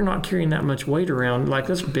 I'm like, you're not carrying that much weight around. Like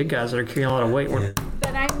that's big guys that are carrying a lot of weight.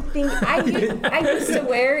 But I used to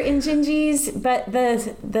wear Injinjis, but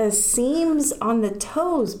the seams on the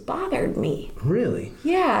toes bothered me. Really?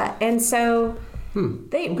 Yeah, and so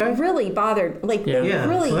They really bothered. Like Yeah. they Yeah.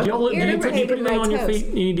 really Do you put irritated anything my on your toes.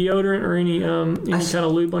 feet? Any deodorant or any kind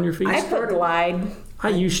of lube on your feet? I put Glide. I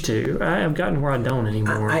used to. I have gotten where I don't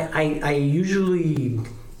anymore. I usually,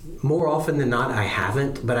 more often than not, I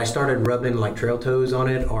haven't. But I started rubbing like trail toes on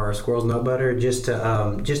it or squirrel's nut butter just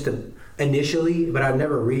to initially. But I've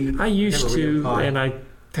never I used never to, reapplied. and I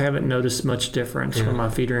haven't noticed much difference when my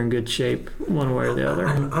feet are in good shape, one way or the other.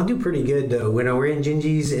 I'll do pretty good though. When I wear in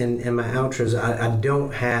Gingies and my Ultras, I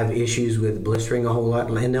don't have issues with blistering a whole lot.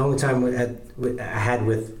 And the only time I had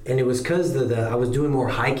with, and it was because I was doing more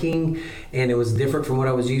hiking, and it was different from what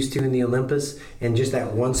I was used to in the Olympus. And just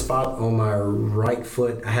that one spot on my right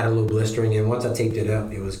foot, I had a little blistering, and once I taped it up,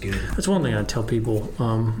 it was good. That's one thing I tell people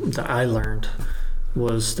that I learned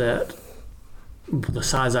was that the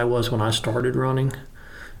size I was when I started running,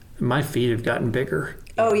 my feet have gotten bigger.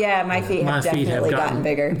 Oh yeah, my feet have definitely gotten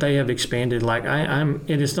bigger. They have expanded. Like and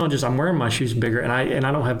it's not just I'm wearing my shoes bigger, and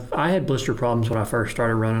I don't have. I had blister problems when I first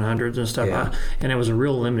started running hundreds and stuff, Yeah. and it was a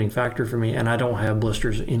real limiting factor for me. And I don't have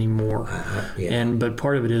blisters anymore. Yeah. But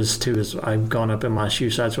part of it is I've gone up in my shoe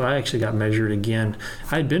size, so I actually got measured again.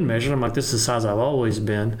 I had been measured. I'm like, this is the size I've always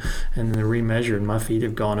been, and then remeasured. My feet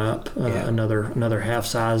have gone up another half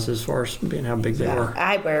size as far as being how big they were.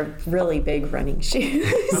 I wear really big running shoes.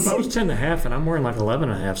 I was 10.5, and I'm wearing like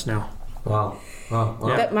 11.5s now. Wow.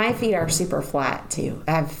 But my feet are super flat too.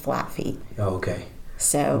 I have flat feet. Oh, okay.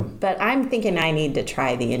 So, but I'm thinking I need to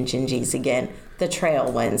try the Injinjis again, the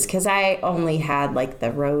trail ones, because I only had like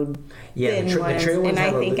the road thin the ones, trail ones and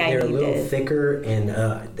I think they're I a need little to. thicker, and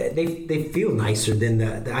they feel nicer than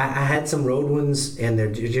the. I had some road ones, and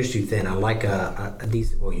they're just too thin. I like a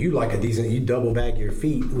decent. Well, you like a decent. You double bag your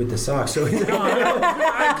feet with the socks, so.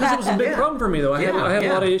 Because it was a big problem for me, though. I had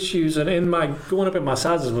a lot of issues, and my going up in my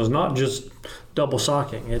sizes was not just double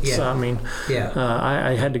socking. It's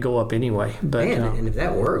I had to go up anyway. But and if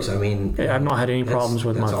that works, I mean, I've not had any problems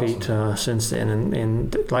with my feet since then.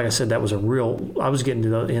 And like I said, that was I was getting to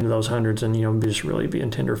the end of those hundreds, and just really being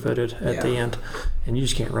tender-footed at the end, and you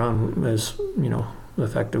just can't run as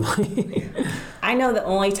effectively. I know the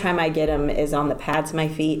only time I get them is on the pads of my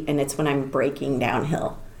feet, and it's when I'm braking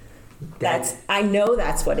downhill. I know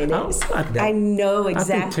that's what it is. I know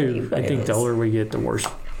exactly what it is. I think the older we get, the worse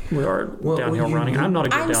we are downhill running. I'm not a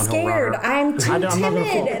good I'm downhill scared. runner. I'm too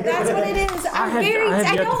timid. That's what it is.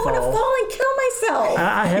 I don't want to fall and kill myself.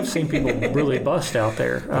 I have seen people really bust out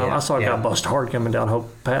there. I saw a guy bust hard coming down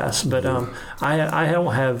Hope Pass, but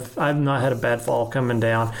I've not had a bad fall coming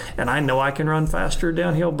down, and I know I can run faster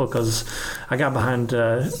downhill because I got behind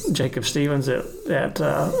Jacob Stevens at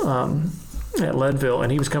Leadville,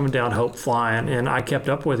 and he was coming down Hope flying, and I kept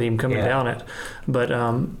up with him coming down it. But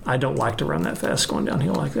I don't like to run that fast going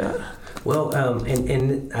downhill like that. Well,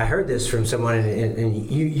 and I heard this from someone, and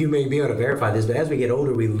you may be able to verify this, but as we get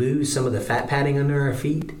older, we lose some of the fat padding under our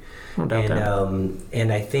feet. No doubt that.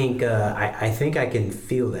 And I think I can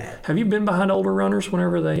feel that. Have you been behind older runners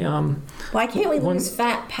whenever they Why can't we lose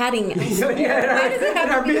fat padding? Why does it in have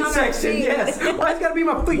our to be on my midsection, feet? yes. Why it's got to be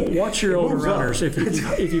my feet? Watch your older runners. If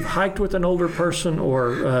you've hiked with an older person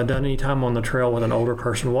or done any time on the trail with an older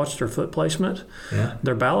person, watch their foot placement. Yeah.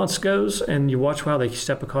 Their balance goes, and you watch how they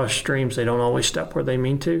step across streams. They don't always step where they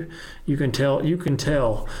mean to. You can tell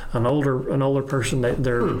an older person that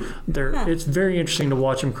they're. It's very interesting to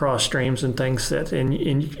watch them cross streams and things and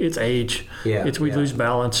it's age. Yeah. We lose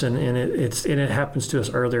balance and it happens to us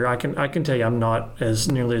earlier. I can tell you I'm not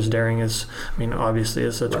as nearly as daring as obviously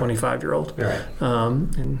as a 25-year-old. Right.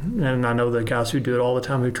 And I know the guys who do it all the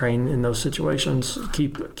time who train in those situations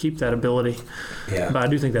keep that ability. Yeah. But I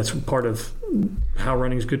do think that's part of how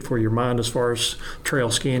running is good for your mind as far as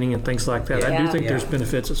trail scanning and things like that. Yeah. I do think there's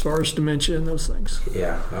benefits as far as dementia and those things.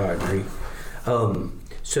 Yeah, I agree.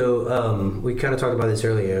 So we kind of talked about this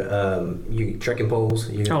earlier. You trekking poles.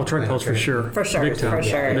 Trekking poles for sure. For sure. Big time. For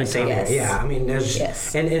sure. Big time. Yes. Yeah, I mean, there's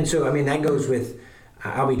and so I mean that goes with.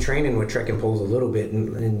 I'll be training with trekking poles a little bit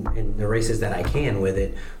in the races that I can with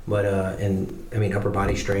it, but and I mean upper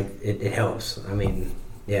body strength it helps. I mean,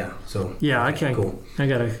 yeah. So yeah, I can't. Cool. I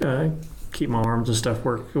gotta keep my arms and stuff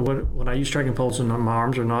work. When I use trekking poles and my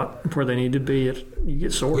arms are not where they need to be, you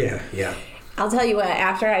get sore. Yeah. I'll tell you what,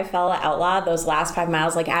 after I fell at Outlaw, those last 5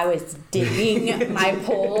 miles, I was digging my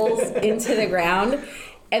poles into the ground.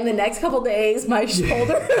 And the next couple days, my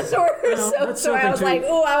shoulders were so sore. I was like,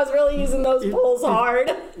 "Oh, I was really using those poles hard."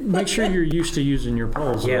 Make sure you're used to using your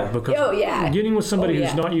poles, though, because getting with somebody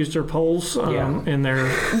who's not used their poles and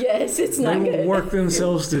it's not good. They will work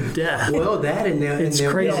themselves to death. Well, that and it's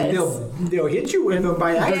crazy. They'll hit you with them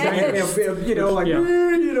by accident.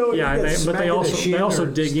 But they also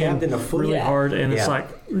dig in really hard, and it's like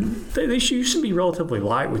They should be relatively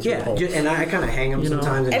light with your Yeah, pulse. and I kind of hang them You know.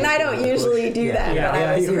 sometimes. And I don't usually do that, Yeah. but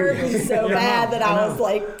I was Yeah. hurting so Yeah, bad that I I was know.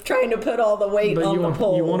 like trying to put all the weight But on you the want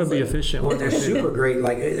pole. to be efficient. Well, with they're it. super great.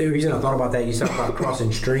 Like the reason I thought about that, you talk about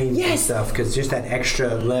crossing streams and Yes. stuff, because just that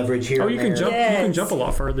extra leverage here. Oh, and you can there. jump. You can Yes. jump a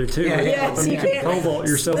lot further too. Yeah, Yes, you you can can. pole vault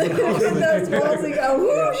yourself. Those balls and go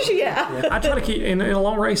whoosh, yeah. I try to keep in a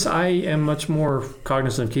long race. I am much more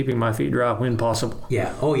cognizant of keeping my feet dry when possible. Yeah.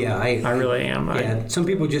 Oh, yeah. I really am. Yeah. Some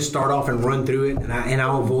people just start off and run through it, and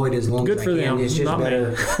I'll avoid as long Good as I for can. them, It's just not me.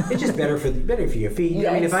 better. It's just better for your feet.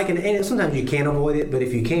 I mean, Yes. if I can, and sometimes you can't avoid it, but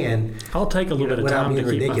if you can, I'll take a little bit of without time to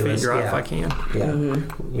being keep my feet ridiculous, dry if yeah. I can. yeah,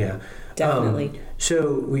 yeah, Definitely.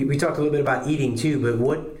 So we talked a little bit about eating too, but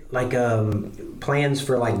what plans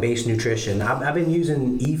for like base nutrition? I've been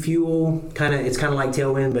using eFuel. It's kind of like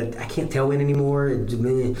Tailwind, but I can't Tailwind anymore.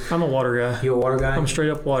 I'm a water guy. You a water guy? I'm straight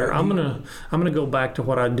up water. I'm gonna go back to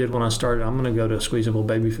what I did when I started. I'm gonna go to squeezable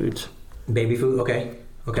baby foods. Baby food. Okay.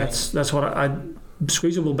 That's what I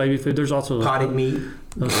squeezable baby food. There's also Potted meat.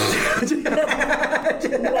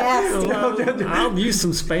 I'll use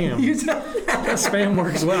some spam. That spam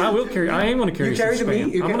works well. I am going to carry You some carry the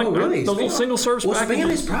spam. meat? I'm gonna, really? those little single serves Well, spam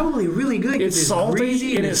packages. is probably really good. 'cause It's salty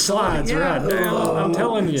greasy and it slides right down. I'm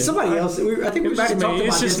telling you. Somebody else. I think we It's might just have talked me. about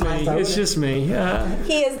It's this just last me. time. It's just me.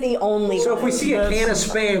 He is the only So if we one. see a can of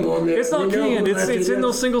spam on there, It's not we know canned. we'll have It's to in know.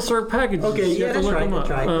 those single serve packages. Okay, You yeah, have to that's look right. them up.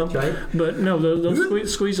 That's right. That's right. But no,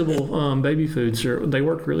 those squeezable baby foods they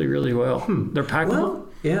work really, really well. They're packable. Well,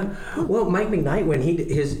 yeah. Well, Mike McKnight, when he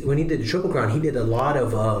did the Triple Crown, he did a lot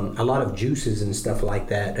of juices and stuff like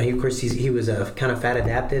that. And of course, he was kind of fat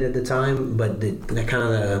adapted at the time, but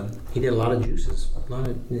he did a lot of juices, a lot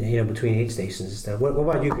of between aid stations and stuff. What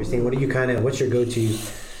about you, Christine? What's your go-to?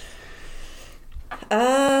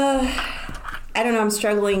 I don't know. I'm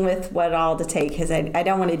struggling with what all to take because I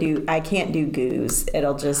don't want to do. I can't do goos.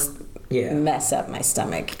 It'll just mess up my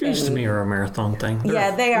stomach. Goose to me are a marathon thing.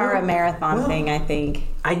 Yeah, they are a marathon thing. I think.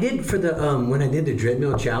 I did for the when I did the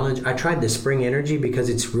Dreadmill Challenge. I tried the Spring Energy because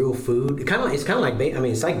it's real food. It's kind of like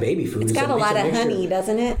it's like baby food. It's got a lot of mixture. honey,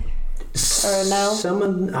 doesn't it? Or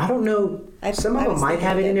no? I don't know. Some of I them was might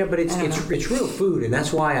have it thinking in there, but I don't know. it's real food, and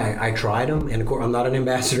that's why I tried them. And of course, I'm not an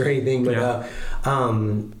ambassador or anything, but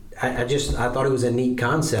I thought it was a neat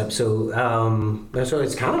concept. So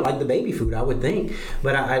it's kind of like the baby food, I would think.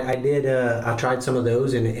 But I tried some of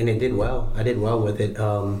those, and it did well. I did well with it.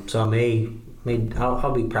 So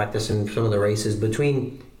I'll be practicing some of the races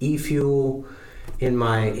between eFuel in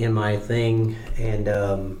my thing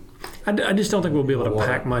and. I just don't think we'll be able to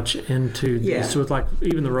pack much into this with like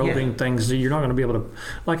even the roving things. You're not going to be able to,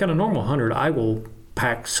 like on a normal 100, I will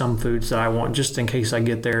pack some foods that I want just in case I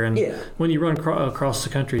get there. And when you run across the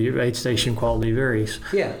country, your aid station quality varies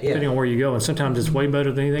depending on where you go. And sometimes it's way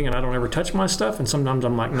better than anything, and I don't ever touch my stuff. And sometimes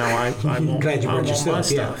I'm like, no, I won't. Glad you I brought want your my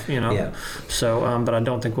stuff. stuff. So, but I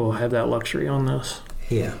don't think we'll have that luxury on this.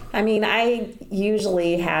 Yeah. I mean, I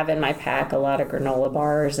usually have in my pack a lot of granola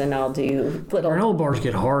bars, and I'll do little Granola bars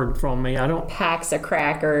get hard from me. I don't. packs of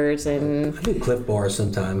crackers and I do Cliff bars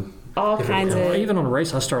sometime. all kinds of. Even on a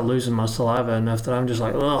race, I start losing my saliva enough that I'm just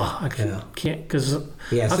like, I can't, because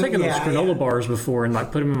I've taken those granola bars before and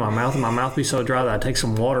like put them in my mouth, and my mouth be so dry that I take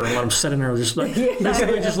some water and let them sit in there, just like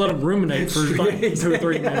basically just let them ruminate for like 2 or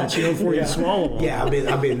 3 minutes, before you swallow them. Yeah,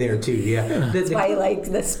 I've been there too. Yeah, That's why I like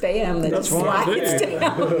the spam that That's what I slides do.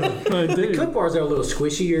 down. I do. Cliff bars are a little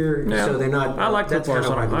squishier, so they're not. I like Cliff bars.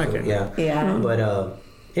 I like it. Yeah. But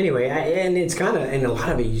anyway, and it's kind of, and a lot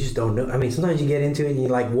of it you just don't know. I mean, sometimes you get into it and you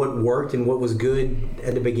like what worked and what was good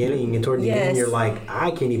at the beginning, and toward the end you're like,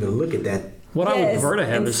 I can't even look at that. What I would prefer to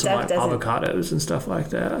have and is some like stuff doesn't- avocados and stuff like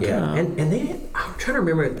that. Yeah, and they, I'm trying to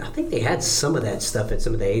remember. I think they had some of that stuff at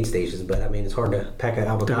some of the aid stations, but I mean, it's hard to pack an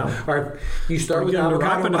avocado. Or you start with getting to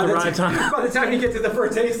avocado ripen at the right time. By the time you get to the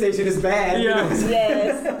first aid station, it's bad. Yeah.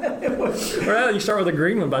 Yes. Well, you start with a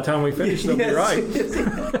green one. By the time we finish, they'll be right.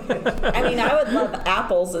 I mean, I would love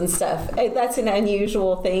apples and stuff. That's an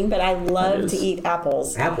unusual thing, but I love to eat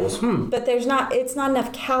apples. Apples. But it's not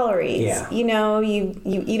enough calories. Yeah. You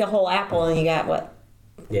eat a whole apple and you got what?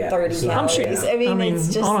 Yeah. 30 it's not- calories. yeah. I mean, it's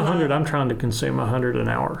just on 100, not- I'm trying to consume 100 an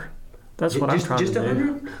hour. That's what I'm trying just to do.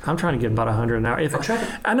 100? I'm trying to get about 100 an hour.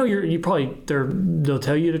 I know you probably they'll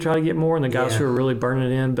tell you to try to get more, and the guys who are really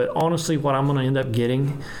burning it in. But honestly, what I'm going to end up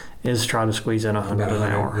getting is try to squeeze in 100 an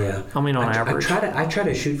hour. Yeah. I mean, on average. I try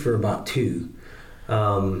to shoot for about 2.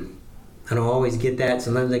 I don't always get that.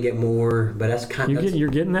 Sometimes I get more, but that's kind of. You're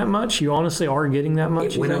getting that much? You honestly are getting that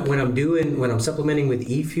much? When I'm supplementing with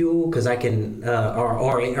eFuel, because I can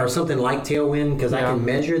or something like Tailwind, because I can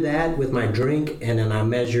measure that with my drink, and then I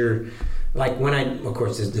measure like when of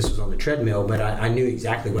course this was on the treadmill, but I knew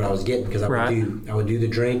exactly what I was getting because I would do the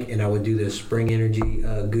drink and I would do the Spring Energy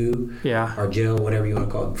goo or gel, whatever you want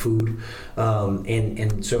to call it, food,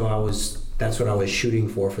 and so that's what I was shooting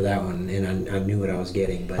for that one, and I knew what I was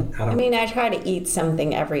getting. But I try to eat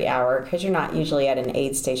something every hour because you're not usually at an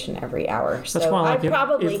aid station every hour. So that's why I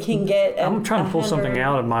probably can get. I'm trying to pull something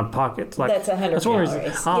out of my pocket. Like, that's 100 calories.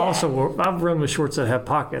 I've run with shorts that have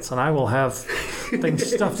pockets, and I will have things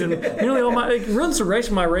stuffed in. Nearly all it runs the race.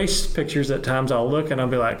 My race pictures at times I'll look and I'll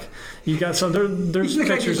be like, "You got some?" There's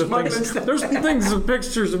pictures of things. There's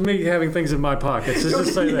pictures of me having things in my pockets. Let's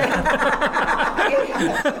just say that.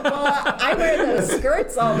 Well, I wear those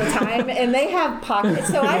skirts all the time, and they have pockets,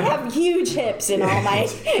 so I have huge hips in all my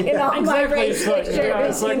my race pictures. Yeah,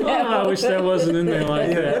 it's like, I wish that wasn't in there like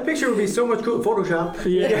that. That picture would be so much cool in Photoshop.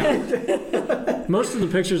 Yeah. Most of the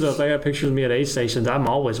pictures, if they have pictures of me at aid stations, I'm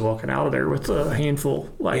always walking out of there with a handful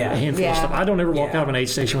of stuff. I don't ever walk out of an aid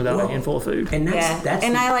station without a handful of food. And that's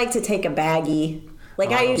and I like to take a baggie.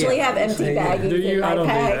 Like I usually have empty baggies in my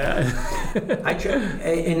pack. I try,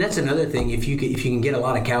 and that's another thing. If you can get a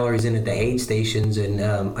lot of calories in at the aid stations, and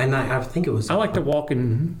I think it was. I like to walk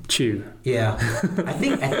and chew. Yeah, I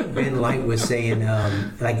think Ben Light was saying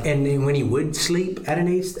and when he would sleep at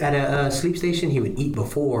a sleep station, he would eat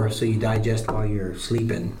before, so you digest while you're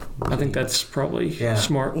sleeping. I think that's probably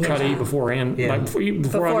smart. Try to eat before and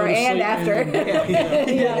before and after. And then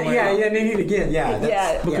eat again.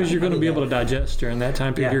 Because you're going to be able to digest during that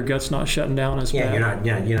time period. Your gut's not shutting down as bad.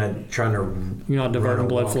 You're not trying to. You're not diverting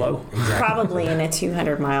blood flow. Exactly. Probably in a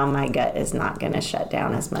 200-mile, my gut is not going to shut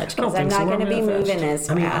down as much because I'm not going to be moving as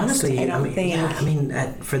fast. Honestly,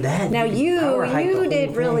 for that. Now you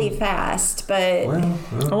did really fast, but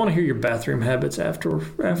I want to hear your bathroom habits after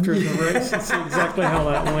the race and see exactly how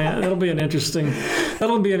that went. That'll be an interesting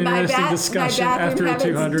discussion after a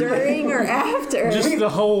 200. During or after? Just the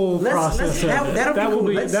whole process. That will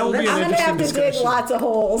be an interesting discussion. I'm going to have to dig lots of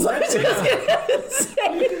holes. I'm just going to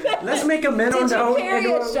say that. Let's make a mental note. Did you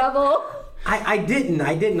carry a shovel? I didn't.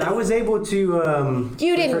 I was able to.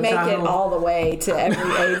 You didn't make it all the way to every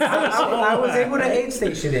aid station. I was able to aid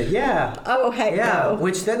station it. Yeah. Oh heck no.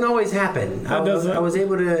 Which doesn't always happen. I was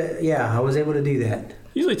able to. Yeah, I was able to do that.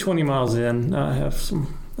 Usually 20 miles in, I have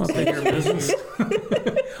some. I'll take care of business.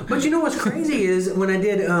 But you know what's crazy is when I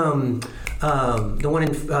did the one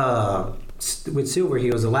in. With Silver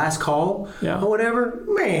Heels, the last call or whatever,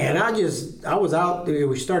 man, I was out there.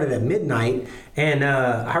 We started at midnight, and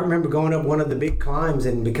I remember going up one of the big climbs,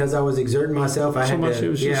 and because I was exerting myself, I didn't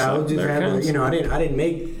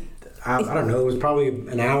make. I don't know. It was probably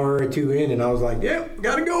an hour or two in, and I was like,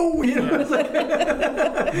 gotta go.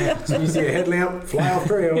 So you see a headlamp fly off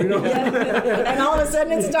trail, and all of a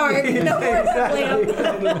sudden it's dark. No more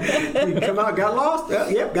headlamp. You come out, got lost.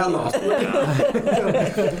 Got lost.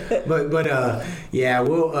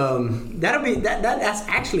 That'll be that's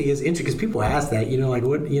actually is interesting because people ask that.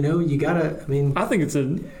 What you gotta.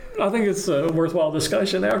 I think it's a worthwhile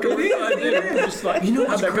discussion after we just like,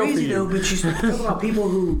 what's crazy though, but you talk about people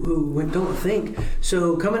who don't think.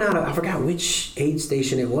 So coming out of, I forgot which aid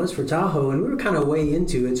station it was for Tahoe, and we were kind of way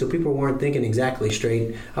into it, so people weren't thinking exactly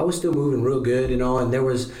straight. I was still moving real good and all, and it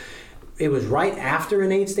was right after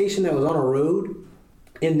an aid station that was on a road.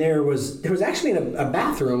 And there was actually a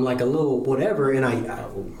bathroom, like a little whatever, and I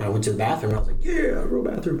went to the bathroom. I was like, a real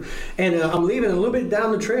bathroom. And I'm leaving a little bit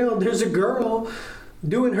down the trail. There's a girl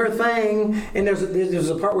doing her thing, and there's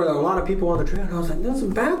a part where there are a lot of people on the trail. And I was like, there's a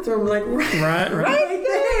bathroom, like right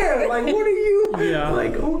there. Like, what are you? Yeah.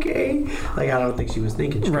 Like, okay. Like, I don't think she was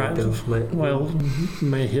thinking straight though. But,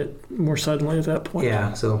 may hit more suddenly at that point.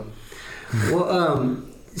 Yeah. So,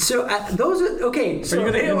 So those are okay. So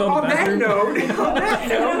on that note,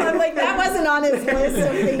 I'm like, that wasn't on his list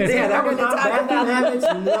of things. That was not bathroom habits,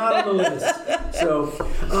 not on the list.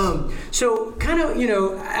 So kind of,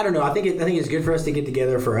 I don't know. I think it's good for us to get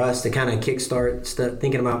together for us to kind of kickstart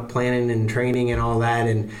thinking about planning and training and all that.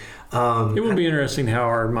 And it will be interesting how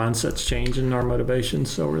our mindsets change and our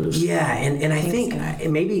motivations over this. Yeah, and I think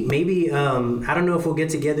maybe I don't know if we'll get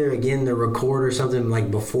together again to record or something like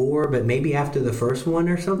before, but maybe after the first one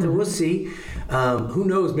or something. Mm-hmm. We'll see. Who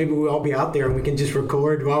knows? Maybe we'll all be out there and we can just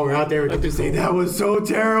record while we're out there and just say that was so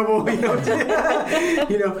terrible. But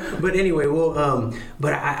anyway, we'll.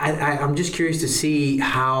 But I'm just curious to see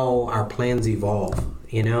how our plans evolve.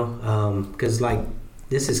 Because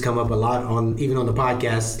this has come up a lot even on the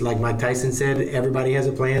podcast. Like Mike Tyson said, everybody has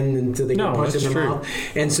a plan until they get punched in the mouth.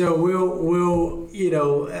 And so we'll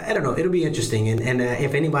I don't know. It'll be interesting. And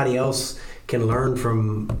if anybody else can learn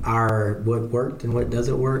from what worked and what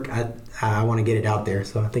doesn't work, I want to get it out there.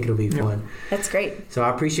 So I think it'll be fun. That's great. So I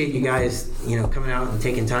appreciate you guys, coming out and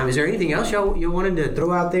taking time. Is there anything else you wanted to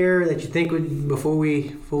throw out there that you think would before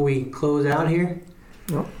we close out here?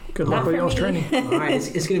 Well, good luck with y'all's training. All right,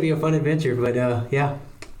 it's going to be a fun adventure, but yeah,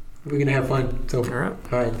 we're going to have fun. So all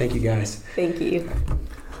right, thank you guys. Thank you.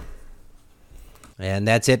 And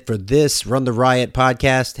that's it for this Run the Riot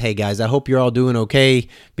podcast. Hey, guys, I hope you're all doing okay,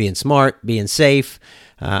 being smart, being safe.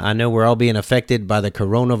 I know we're all being affected by the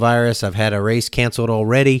coronavirus. I've had a race canceled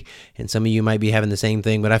already, and some of you might be having the same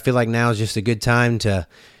thing. But I feel like now is just a good time to,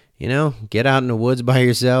 get out in the woods by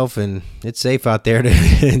yourself. And it's safe out there to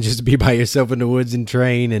just be by yourself in the woods and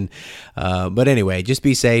train. But anyway, just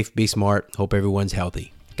be safe, be smart. Hope everyone's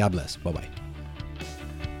healthy. God bless. Bye-bye.